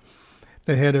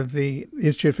 the head of the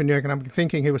Institute for New Economic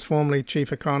Thinking. He was formerly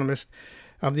chief economist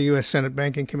of the U.S. Senate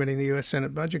Banking Committee and the U.S.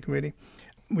 Senate Budget Committee.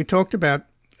 We talked about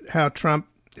how Trump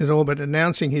is all but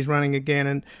announcing he's running again,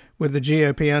 and with the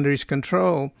GOP under his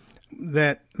control,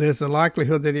 that there's the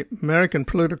likelihood that American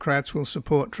plutocrats will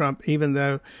support Trump, even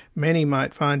though many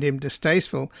might find him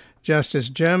distasteful, just as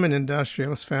German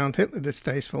industrialists found Hitler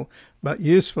distasteful, but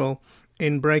useful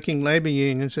in breaking labor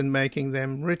unions and making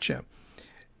them richer.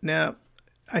 Now,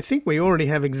 I think we already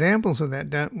have examples of that,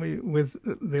 don't we, with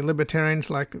the libertarians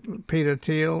like Peter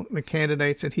Thiel, the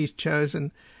candidates that he's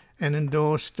chosen and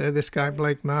endorsed. This guy,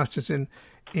 Blake Masters, in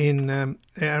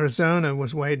Arizona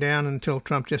was way down until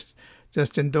Trump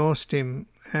just endorsed him.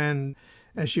 And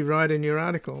as you write in your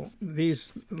article,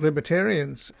 these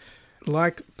libertarians,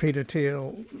 like Peter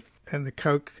Thiel and the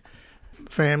Koch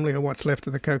family, or what's left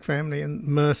of the Koch family, and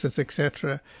Mercer's,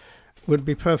 etc., would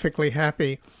be perfectly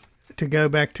happy to go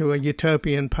back to a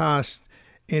utopian past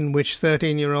in which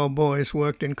 13-year-old boys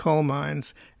worked in coal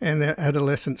mines and their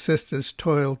adolescent sisters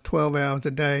toiled 12 hours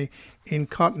a day in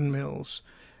cotton mills.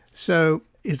 So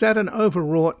is that an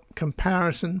overwrought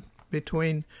comparison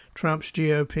between Trump's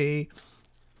GOP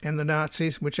and the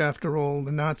Nazis, which, after all,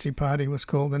 the Nazi Party was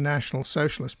called the National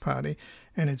Socialist Party,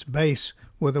 and its base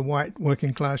were the white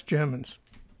working-class Germans?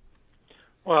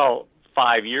 Well,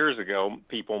 5 years ago,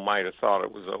 people might have thought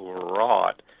it was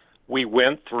overwrought. We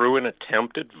went through an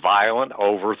attempted violent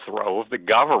overthrow of the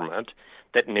government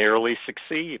that nearly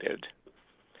succeeded.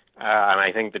 And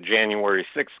I think the January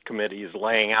 6th committee is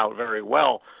laying out very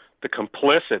well the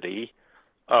complicity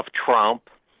of Trump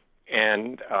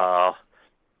and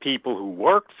people who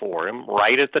worked for him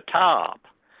right at the top.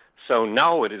 So,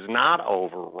 no, it is not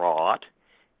overwrought.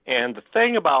 And the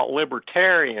thing about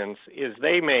libertarians is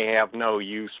they may have no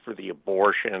use for the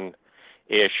abortion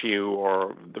issue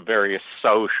or the various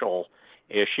social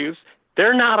issues.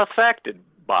 They're not affected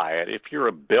by it. If you're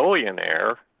a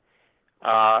billionaire,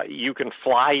 you can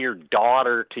fly your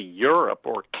daughter to Europe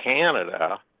or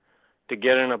Canada to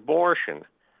get an abortion.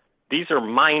 These are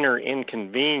minor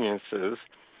inconveniences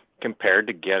compared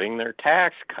to getting their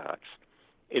tax cuts.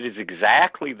 It is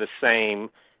exactly the same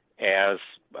as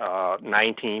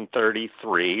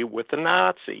 1933 with the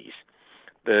Nazis.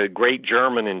 The great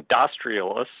German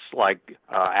industrialists like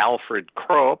Alfred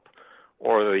Krupp,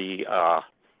 or the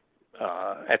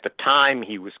at the time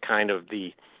he was kind of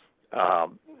the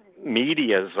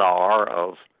media czar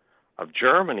of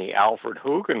Germany, Alfred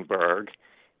Hugenberg.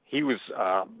 He was,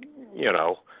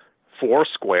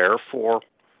 foursquare for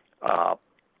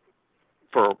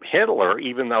Hitler,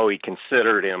 even though he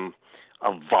considered him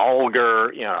a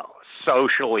vulgar,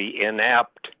 socially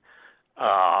inept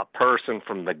person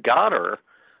from the gutter,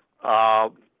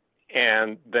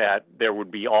 and that there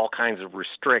would be all kinds of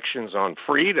restrictions on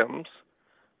freedoms.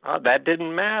 That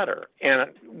didn't matter.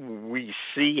 And we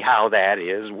see how that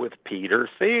is with Peter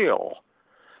Thiel.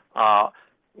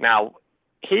 Now,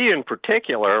 he in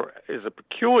particular is a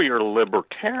peculiar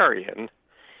libertarian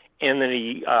in that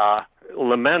he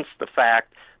laments the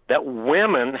fact that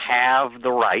women have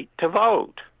the right to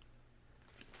vote.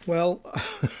 Well,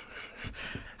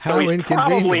 how so he's inconvenient.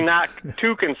 Probably not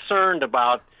too concerned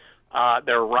about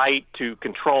their right to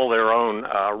control their own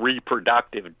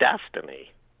reproductive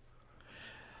destiny.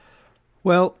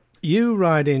 Well, you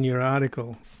write in your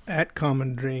article at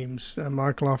Common Dreams,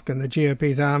 Mark Lofgren, the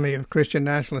GOP's army of Christian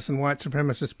nationalists and white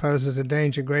supremacists poses a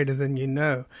danger greater than you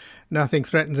know. Nothing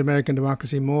threatens American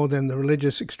democracy more than the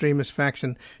religious extremist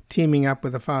faction teaming up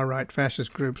with the far-right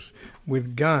fascist groups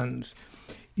with guns.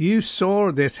 You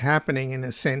saw this happening, in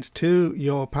a sense, to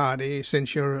your party,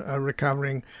 since you're a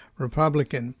recovering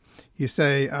Republican. You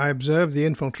say, I observed the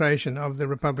infiltration of the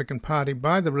Republican Party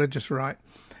by the religious right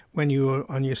when you were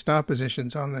on your star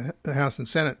positions on the House and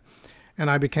Senate. and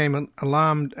I became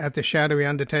alarmed at the shadowy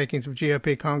undertakings of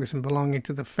GOP congressmen belonging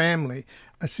to the Family,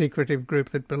 a secretive group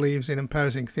that believes in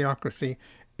imposing theocracy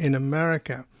in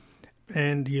America.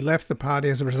 And you left the party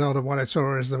as a result of what I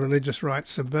saw as the religious right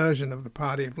subversion of the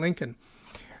party of Lincoln.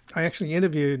 I actually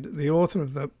interviewed the author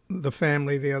of the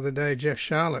Family the other day, Jeff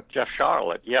Sharlet. Jeff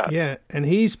Sharlet, yeah. Yeah, and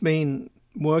he's been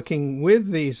working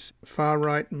with these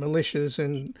far-right militias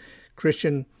and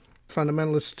Christian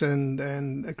fundamentalist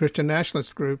and Christian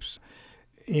nationalist groups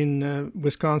in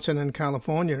Wisconsin and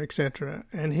California, etc.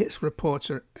 And his reports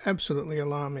are absolutely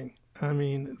alarming. I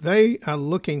mean, they are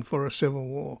looking for a civil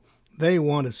war. They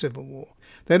want a civil war.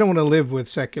 They don't want to live with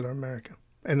secular America,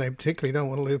 and they particularly don't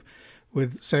want to live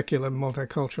with secular,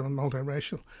 multicultural, and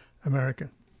multiracial America.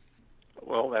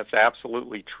 Well, that's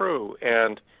absolutely true.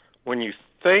 And when you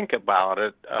think about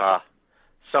it,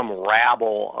 some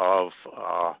rabble of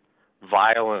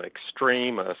violent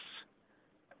extremists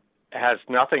has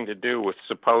nothing to do with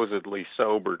supposedly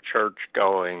sober,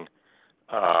 church-going,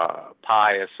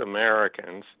 pious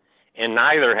Americans, and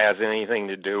neither has anything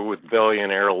to do with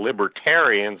billionaire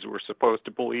libertarians who are supposed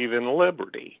to believe in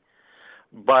liberty.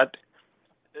 But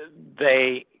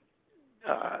they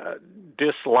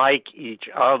dislike each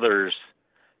other's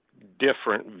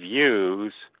different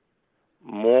views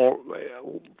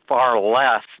far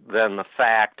less than the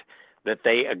fact that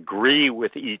they agree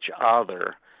with each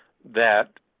other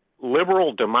that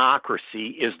liberal democracy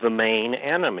is the main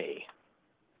enemy.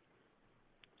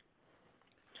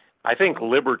 I think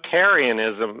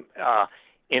libertarianism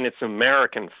in its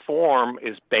American form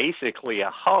is basically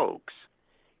a hoax.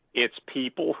 It's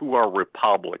people who are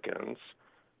Republicans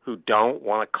who don't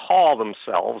want to call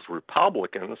themselves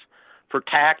Republicans for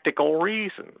tactical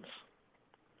reasons.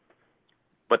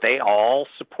 But they all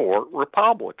support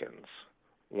Republicans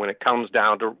when it comes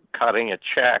down to cutting a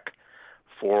check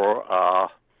for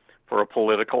a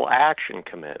political action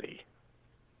committee.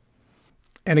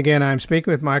 And again, I'm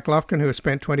speaking with Mike Lofgren, who has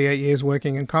spent 28 years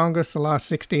working in Congress, the last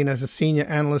 16 as a senior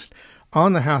analyst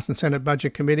on the House and Senate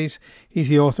budget committees. He's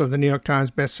the author of the New York Times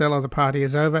bestseller, The Party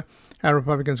Is Over, How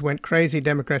Republicans Went Crazy,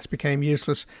 Democrats Became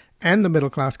Useless, and the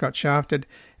Middle Class Got Shafted.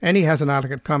 And he has an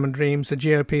article at Common Dreams, The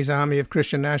GOP's Army of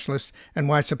Christian Nationalists and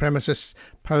White Supremacists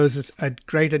Poses a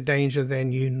Greater Danger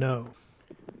Than You Know.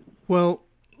 Well,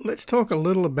 let's talk a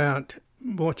little about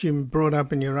what you brought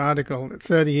up in your article.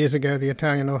 30 years ago, the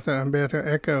Italian author Umberto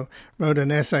Eco wrote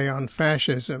an essay on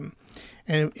fascism,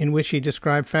 and in which he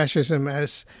described fascism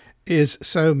as is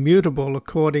so mutable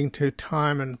according to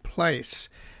time and place,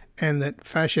 and that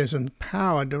fascism's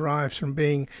power derives from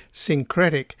being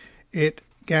syncretic. It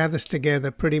gathers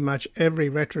together pretty much every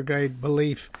retrograde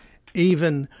belief,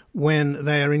 even when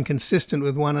they are inconsistent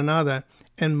with one another,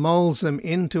 and molds them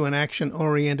into an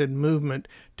action-oriented movement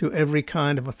to every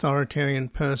kind of authoritarian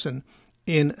person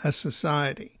in a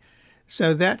society.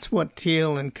 So that's what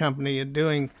Thiel and company are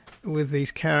doing with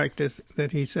these characters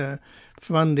that he's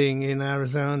funding in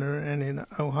Arizona and in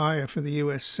Ohio for the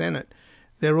U.S. Senate.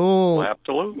 They're all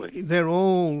absolutely. They're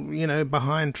all,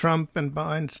 behind Trump and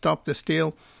behind Stop the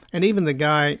Steal. And even the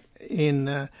guy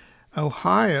in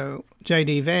Ohio,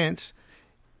 J.D. Vance,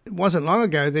 it wasn't long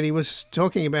ago that he was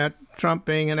talking about Trump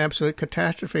being an absolute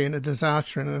catastrophe and a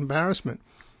disaster and an embarrassment.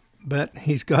 But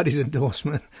he's got his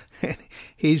endorsement.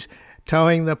 He's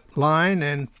towing the line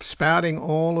and spouting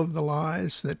all of the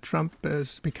lies that Trump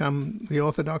has become the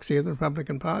orthodoxy of the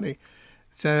Republican Party.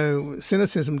 So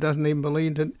cynicism doesn't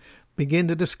even begin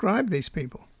to describe these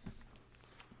people.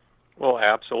 Well,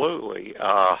 absolutely.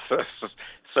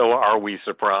 So are we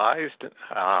surprised?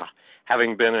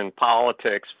 Having been in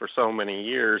politics for so many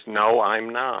years, no, I'm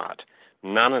not.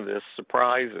 None of this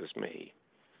surprises me.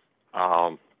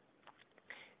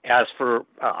 As for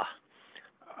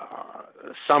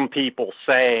some people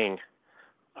saying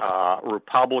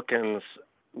Republicans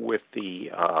with the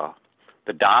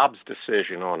Dobbs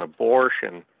decision on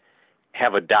abortion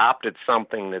have adopted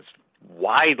something that's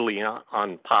widely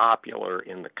unpopular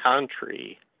in the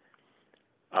country,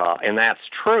 and that's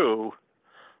true,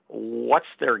 what's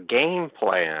their game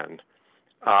plan?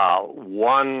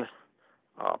 One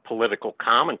political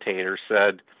commentator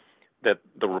said that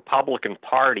the Republican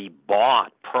Party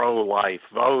bought pro-life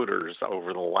voters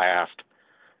over the last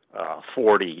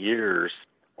 40 years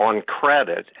on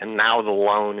credit, and now the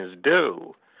loan is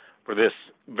due for this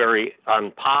very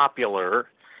unpopular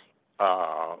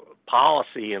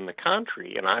policy in the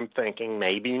country. And I'm thinking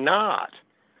maybe not.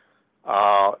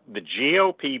 The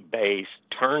GOP base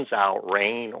turns out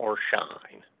rain or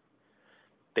shine.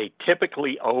 They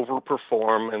typically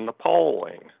overperform in the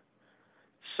polling.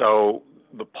 So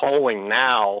the polling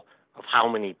now of how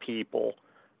many people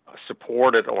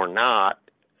support it or not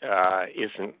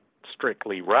isn't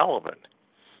strictly relevant.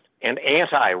 And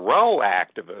anti-Roe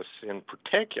activists in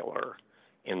particular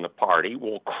in the party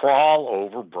will crawl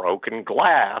over broken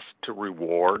glass to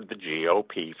reward the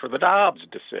GOP for the Dobbs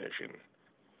decision.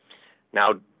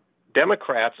 Now,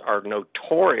 Democrats are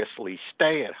notoriously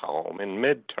stay-at-home in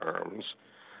midterms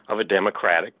of a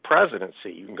Democratic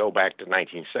presidency. You can go back to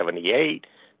 1978,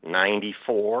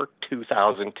 94,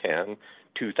 2010,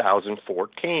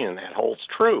 2014, and that holds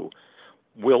true.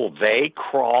 Will they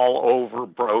crawl over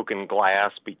broken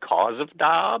glass because of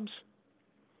Dobbs?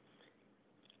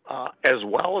 As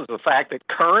well as the fact that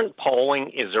current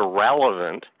polling is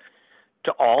irrelevant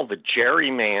to all the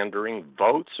gerrymandering,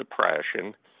 vote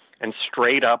suppression, and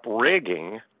straight-up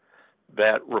rigging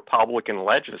that Republican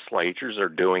legislatures are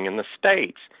doing in the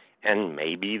states, and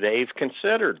maybe they've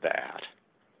considered that.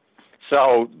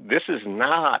 So this is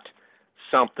not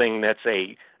something that's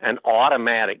an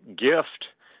automatic gift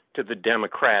to the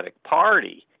Democratic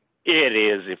Party. It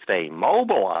is if they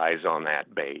mobilize on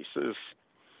that basis,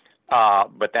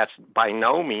 but that's by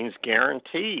no means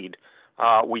guaranteed.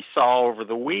 We saw over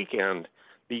the weekend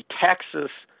the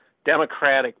Texas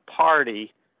Democratic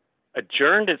Party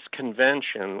adjourned its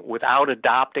convention without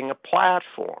adopting a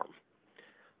platform.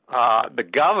 The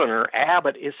governor,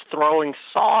 Abbott, is throwing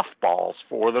softballs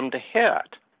for them to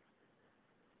hit,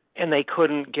 and they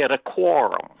couldn't get a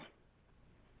quorum.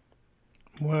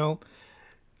 Well,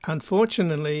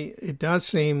 unfortunately, it does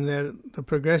seem that the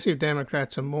progressive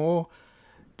Democrats are more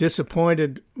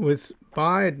disappointed with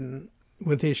Biden,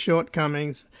 with his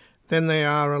shortcomings, than they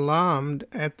are alarmed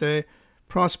at the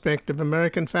prospect of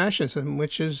American fascism,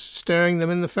 which is staring them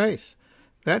in the face.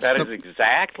 That is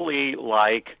exactly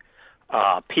like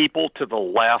people to the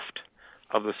left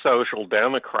of the Social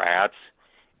Democrats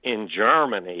in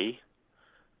Germany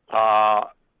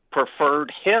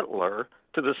preferred Hitler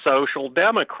to the Social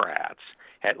Democrats,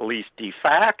 at least de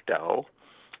facto.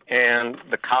 And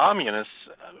the communists,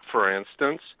 for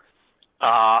instance,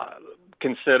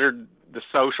 considered the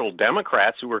Social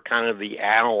Democrats, who were kind of the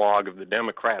analog of the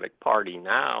Democratic Party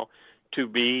now, to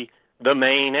be the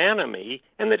main enemy,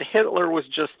 and that Hitler was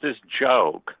just this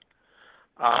joke.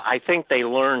 I think they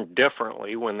learned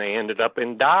differently when they ended up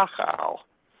in Dachau.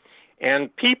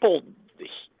 And people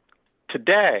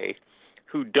today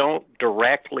who don't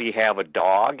directly have a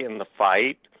dog in the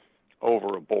fight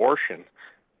over abortion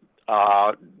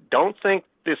don't think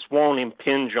this won't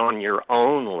impinge on your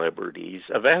own liberties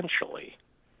eventually.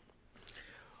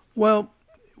 Well,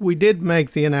 we did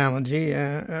make the analogy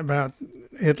about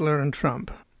Hitler and Trump,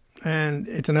 and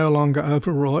it's no longer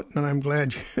overwrought. And I'm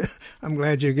glad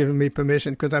you've given me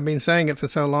permission, because I've been saying it for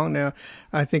so long now.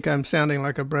 I think I'm sounding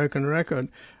like a broken record.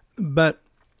 But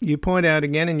you point out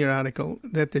again in your article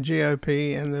that the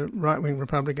GOP and the right-wing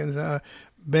Republicans are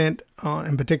bent on,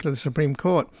 in particular the Supreme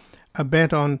Court, are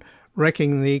bent on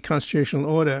wrecking the constitutional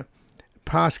order.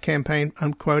 Past campaign,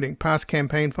 I'm quoting, past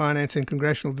campaign finance and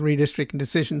congressional redistricting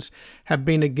decisions have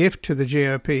been a gift to the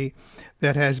GOP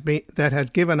that has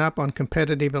given up on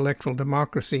competitive electoral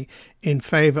democracy in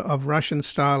favor of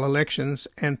Russian-style elections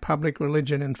and public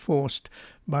religion enforced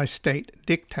by state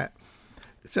diktat.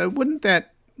 So wouldn't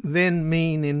that then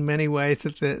mean in many ways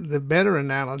that the better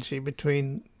analogy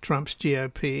between Trump's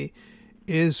GOP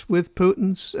is with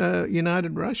Putin's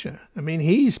United Russia? I mean,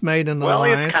 he's made an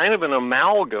alliance. Well, it's kind of an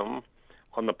amalgam.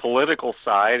 On the political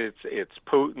side, it's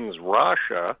Putin's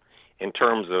Russia in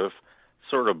terms of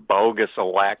sort of bogus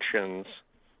elections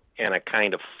and a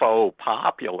kind of faux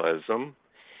populism.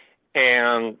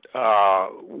 And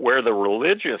where the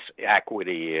religious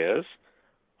equity is,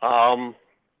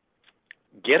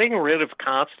 getting rid of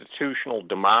constitutional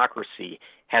democracy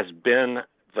has been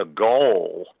the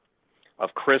goal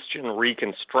of Christian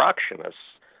Reconstructionists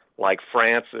like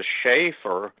Francis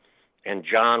Schaeffer and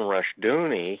John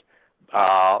Rushdoony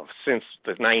since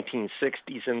the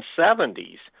 1960s and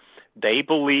 70s. They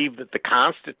believed that the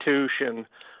Constitution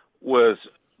was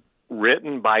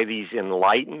written by these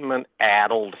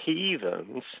Enlightenment-addled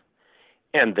heathens,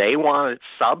 and they wanted it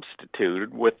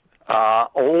substituted with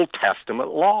Old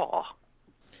Testament law.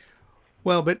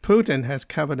 Well, but Putin has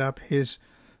covered up his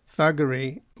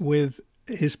thuggery with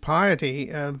his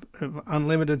piety of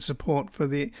unlimited support for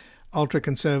the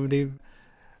ultra-conservative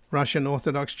Russian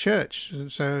Orthodox Church.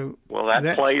 So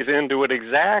that plays into it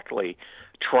exactly.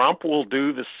 Trump will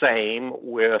do the same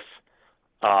with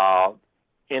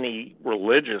any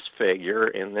religious figure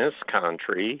in this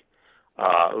country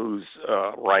who's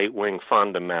a right-wing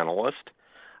fundamentalist,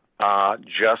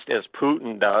 just as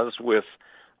Putin does with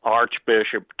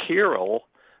Archbishop Kirill,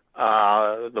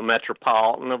 the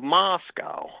Metropolitan of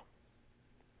Moscow.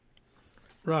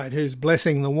 Right, who's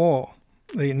blessing the war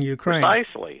in Ukraine.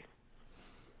 Precisely.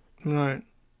 Right.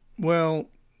 Well,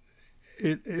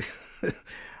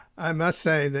 I must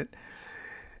say that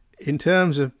in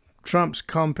terms of Trump's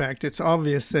compact, it's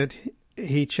obvious that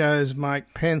he chose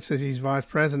Mike Pence as his vice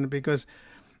president because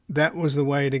that was the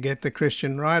way to get the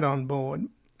Christian right on board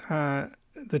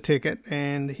the ticket,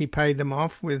 and he paid them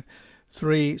off with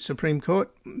 3 Supreme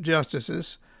Court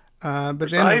justices.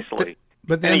 Precisely.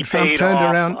 But then Trump turned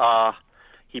around.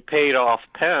 He paid off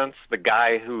Pence, the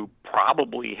guy who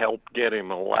probably helped get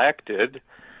him elected,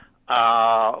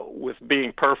 with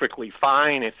being perfectly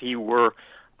fine if he were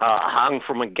hung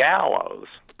from a gallows.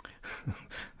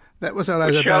 That was what I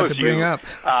was about to bring up.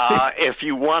 If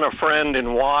you want a friend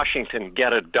in Washington,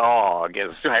 get a dog,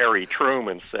 as Harry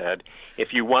Truman said.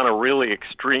 If you want a really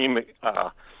extreme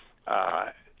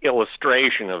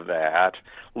illustration of that,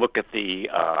 look at the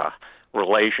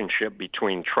relationship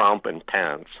between Trump and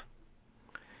Pence.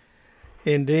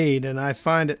 Indeed, and I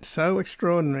find it so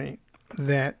extraordinary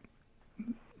that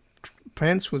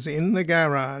Pence was in the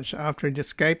garage after he'd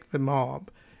escaped the mob,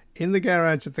 in the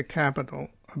garage at the Capitol,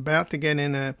 about to get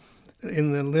in the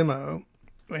limo,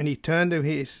 and he turned to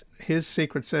his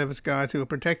Secret Service guys who were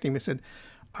protecting him and said,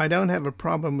 I don't have a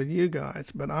problem with you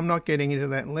guys, but I'm not getting into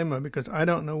that limo because I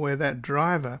don't know where that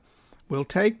driver will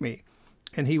take me.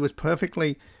 And he was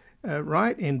perfectly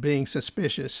right in being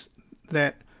suspicious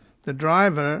that the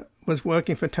driver was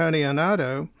working for Tony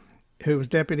Arnado, who was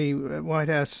Deputy White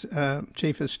House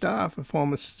Chief of Staff, a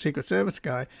former Secret Service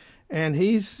guy, and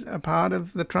he's a part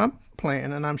of the Trump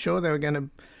plan. And I'm sure they were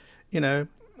going to,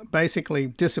 basically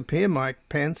disappear Mike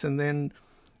Pence and then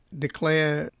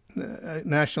declare a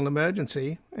national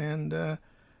emergency, and the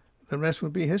rest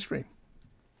would be history.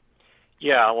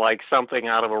 Yeah, like something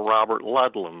out of a Robert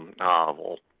Ludlum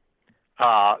novel.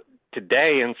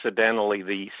 Today, incidentally,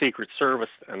 the Secret Service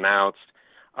announced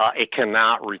it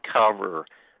cannot recover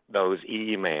those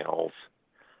emails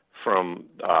from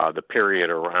the period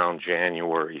around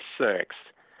January 6th.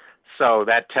 So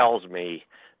that tells me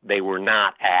they were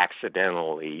not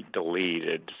accidentally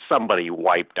deleted. Somebody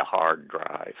wiped a hard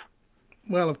drive.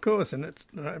 Well, of course, and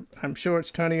I'm sure it's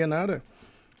Tony Arnado.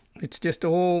 It's just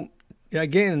all,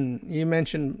 again, you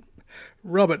mentioned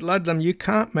Robert Ludlum. You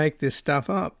can't make this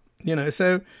stuff up,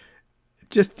 So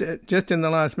just in the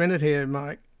last minute here,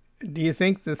 Mike, do you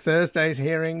think the Thursday's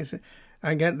hearings,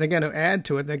 they're going to add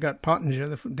to it? They got Pottinger,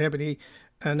 the Deputy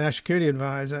National Security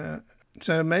Advisor.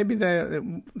 So maybe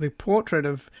the portrait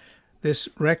of this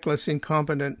reckless,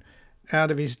 incompetent,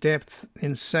 out of his depth,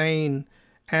 insane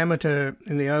amateur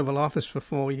in the Oval Office for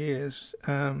 4 years.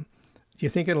 Do you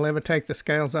think it'll ever take the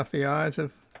scales off the eyes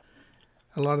of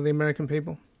a lot of the American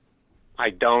people? I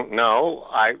don't know.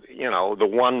 The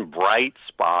one bright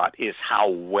spot is how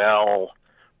well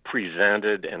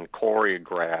presented and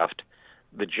choreographed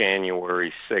the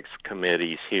January 6th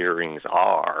committee's hearings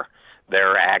are.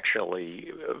 They're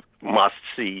actually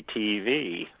must-see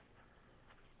TV.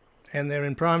 And they're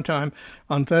in prime time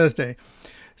on Thursday.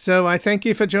 So I thank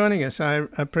you for joining us. I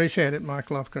appreciate it, Mike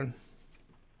Lofgren.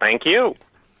 Thank you.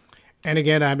 And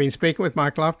again, I've been speaking with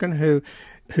Mike Lofgren, who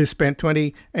spent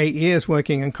 28 years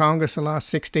working in Congress, the last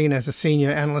 16 as a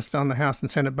senior analyst on the House and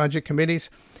Senate Budget Committees.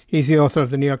 He's the author of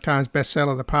the New York Times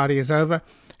bestseller, The Party Is Over,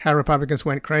 How Republicans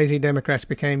Went Crazy, Democrats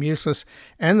Became Useless,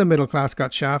 and the Middle Class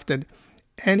Got Shafted.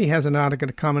 And he has an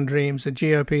article, Common Dreams, the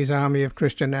GOP's army of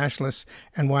Christian nationalists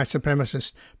and white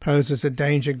supremacists poses a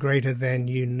danger greater than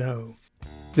you know.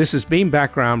 This has been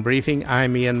Background Briefing.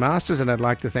 I'm Ian Masters, and I'd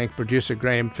like to thank producer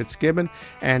Graham Fitzgibbon.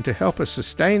 And to help us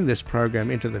sustain this program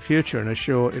into the future and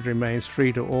assure it remains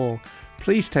free to all,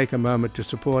 please take a moment to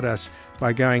support us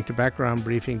by going to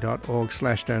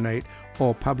backgroundbriefing.org/donate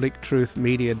or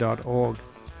publictruthmedia.org,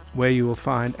 where you will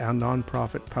find our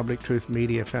non-profit Public Truth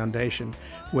Media Foundation,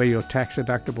 where your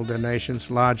tax-deductible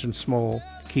donations, large and small,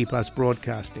 keep us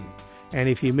broadcasting. And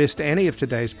if you missed any of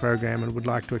today's program and would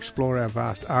like to explore our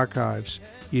vast archives,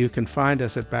 you can find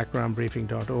us at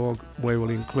backgroundbriefing.org, where we'll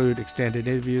include extended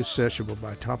interviews searchable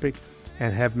by topic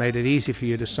and have made it easy for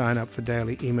you to sign up for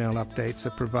daily email updates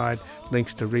that provide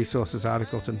links to resources,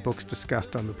 articles, and books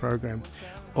discussed on the program.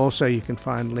 Also, you can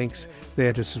find links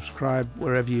there to subscribe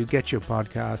wherever you get your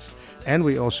podcasts, and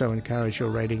we also encourage your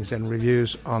ratings and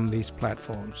reviews on these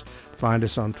platforms. Find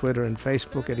us on Twitter and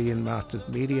Facebook at Ian Masters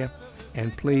Media,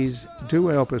 and please do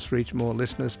help us reach more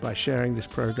listeners by sharing this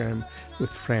program with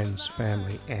friends,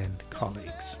 family, and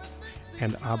colleagues.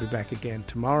 And I'll be back again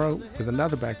tomorrow with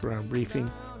another Background Briefing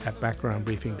at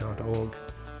backgroundbriefing.org.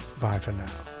 Bye for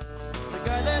now. The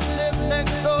guy that lived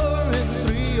next door in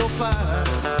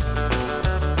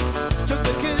 305 took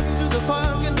the kids to the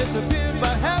park and disappeared by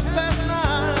half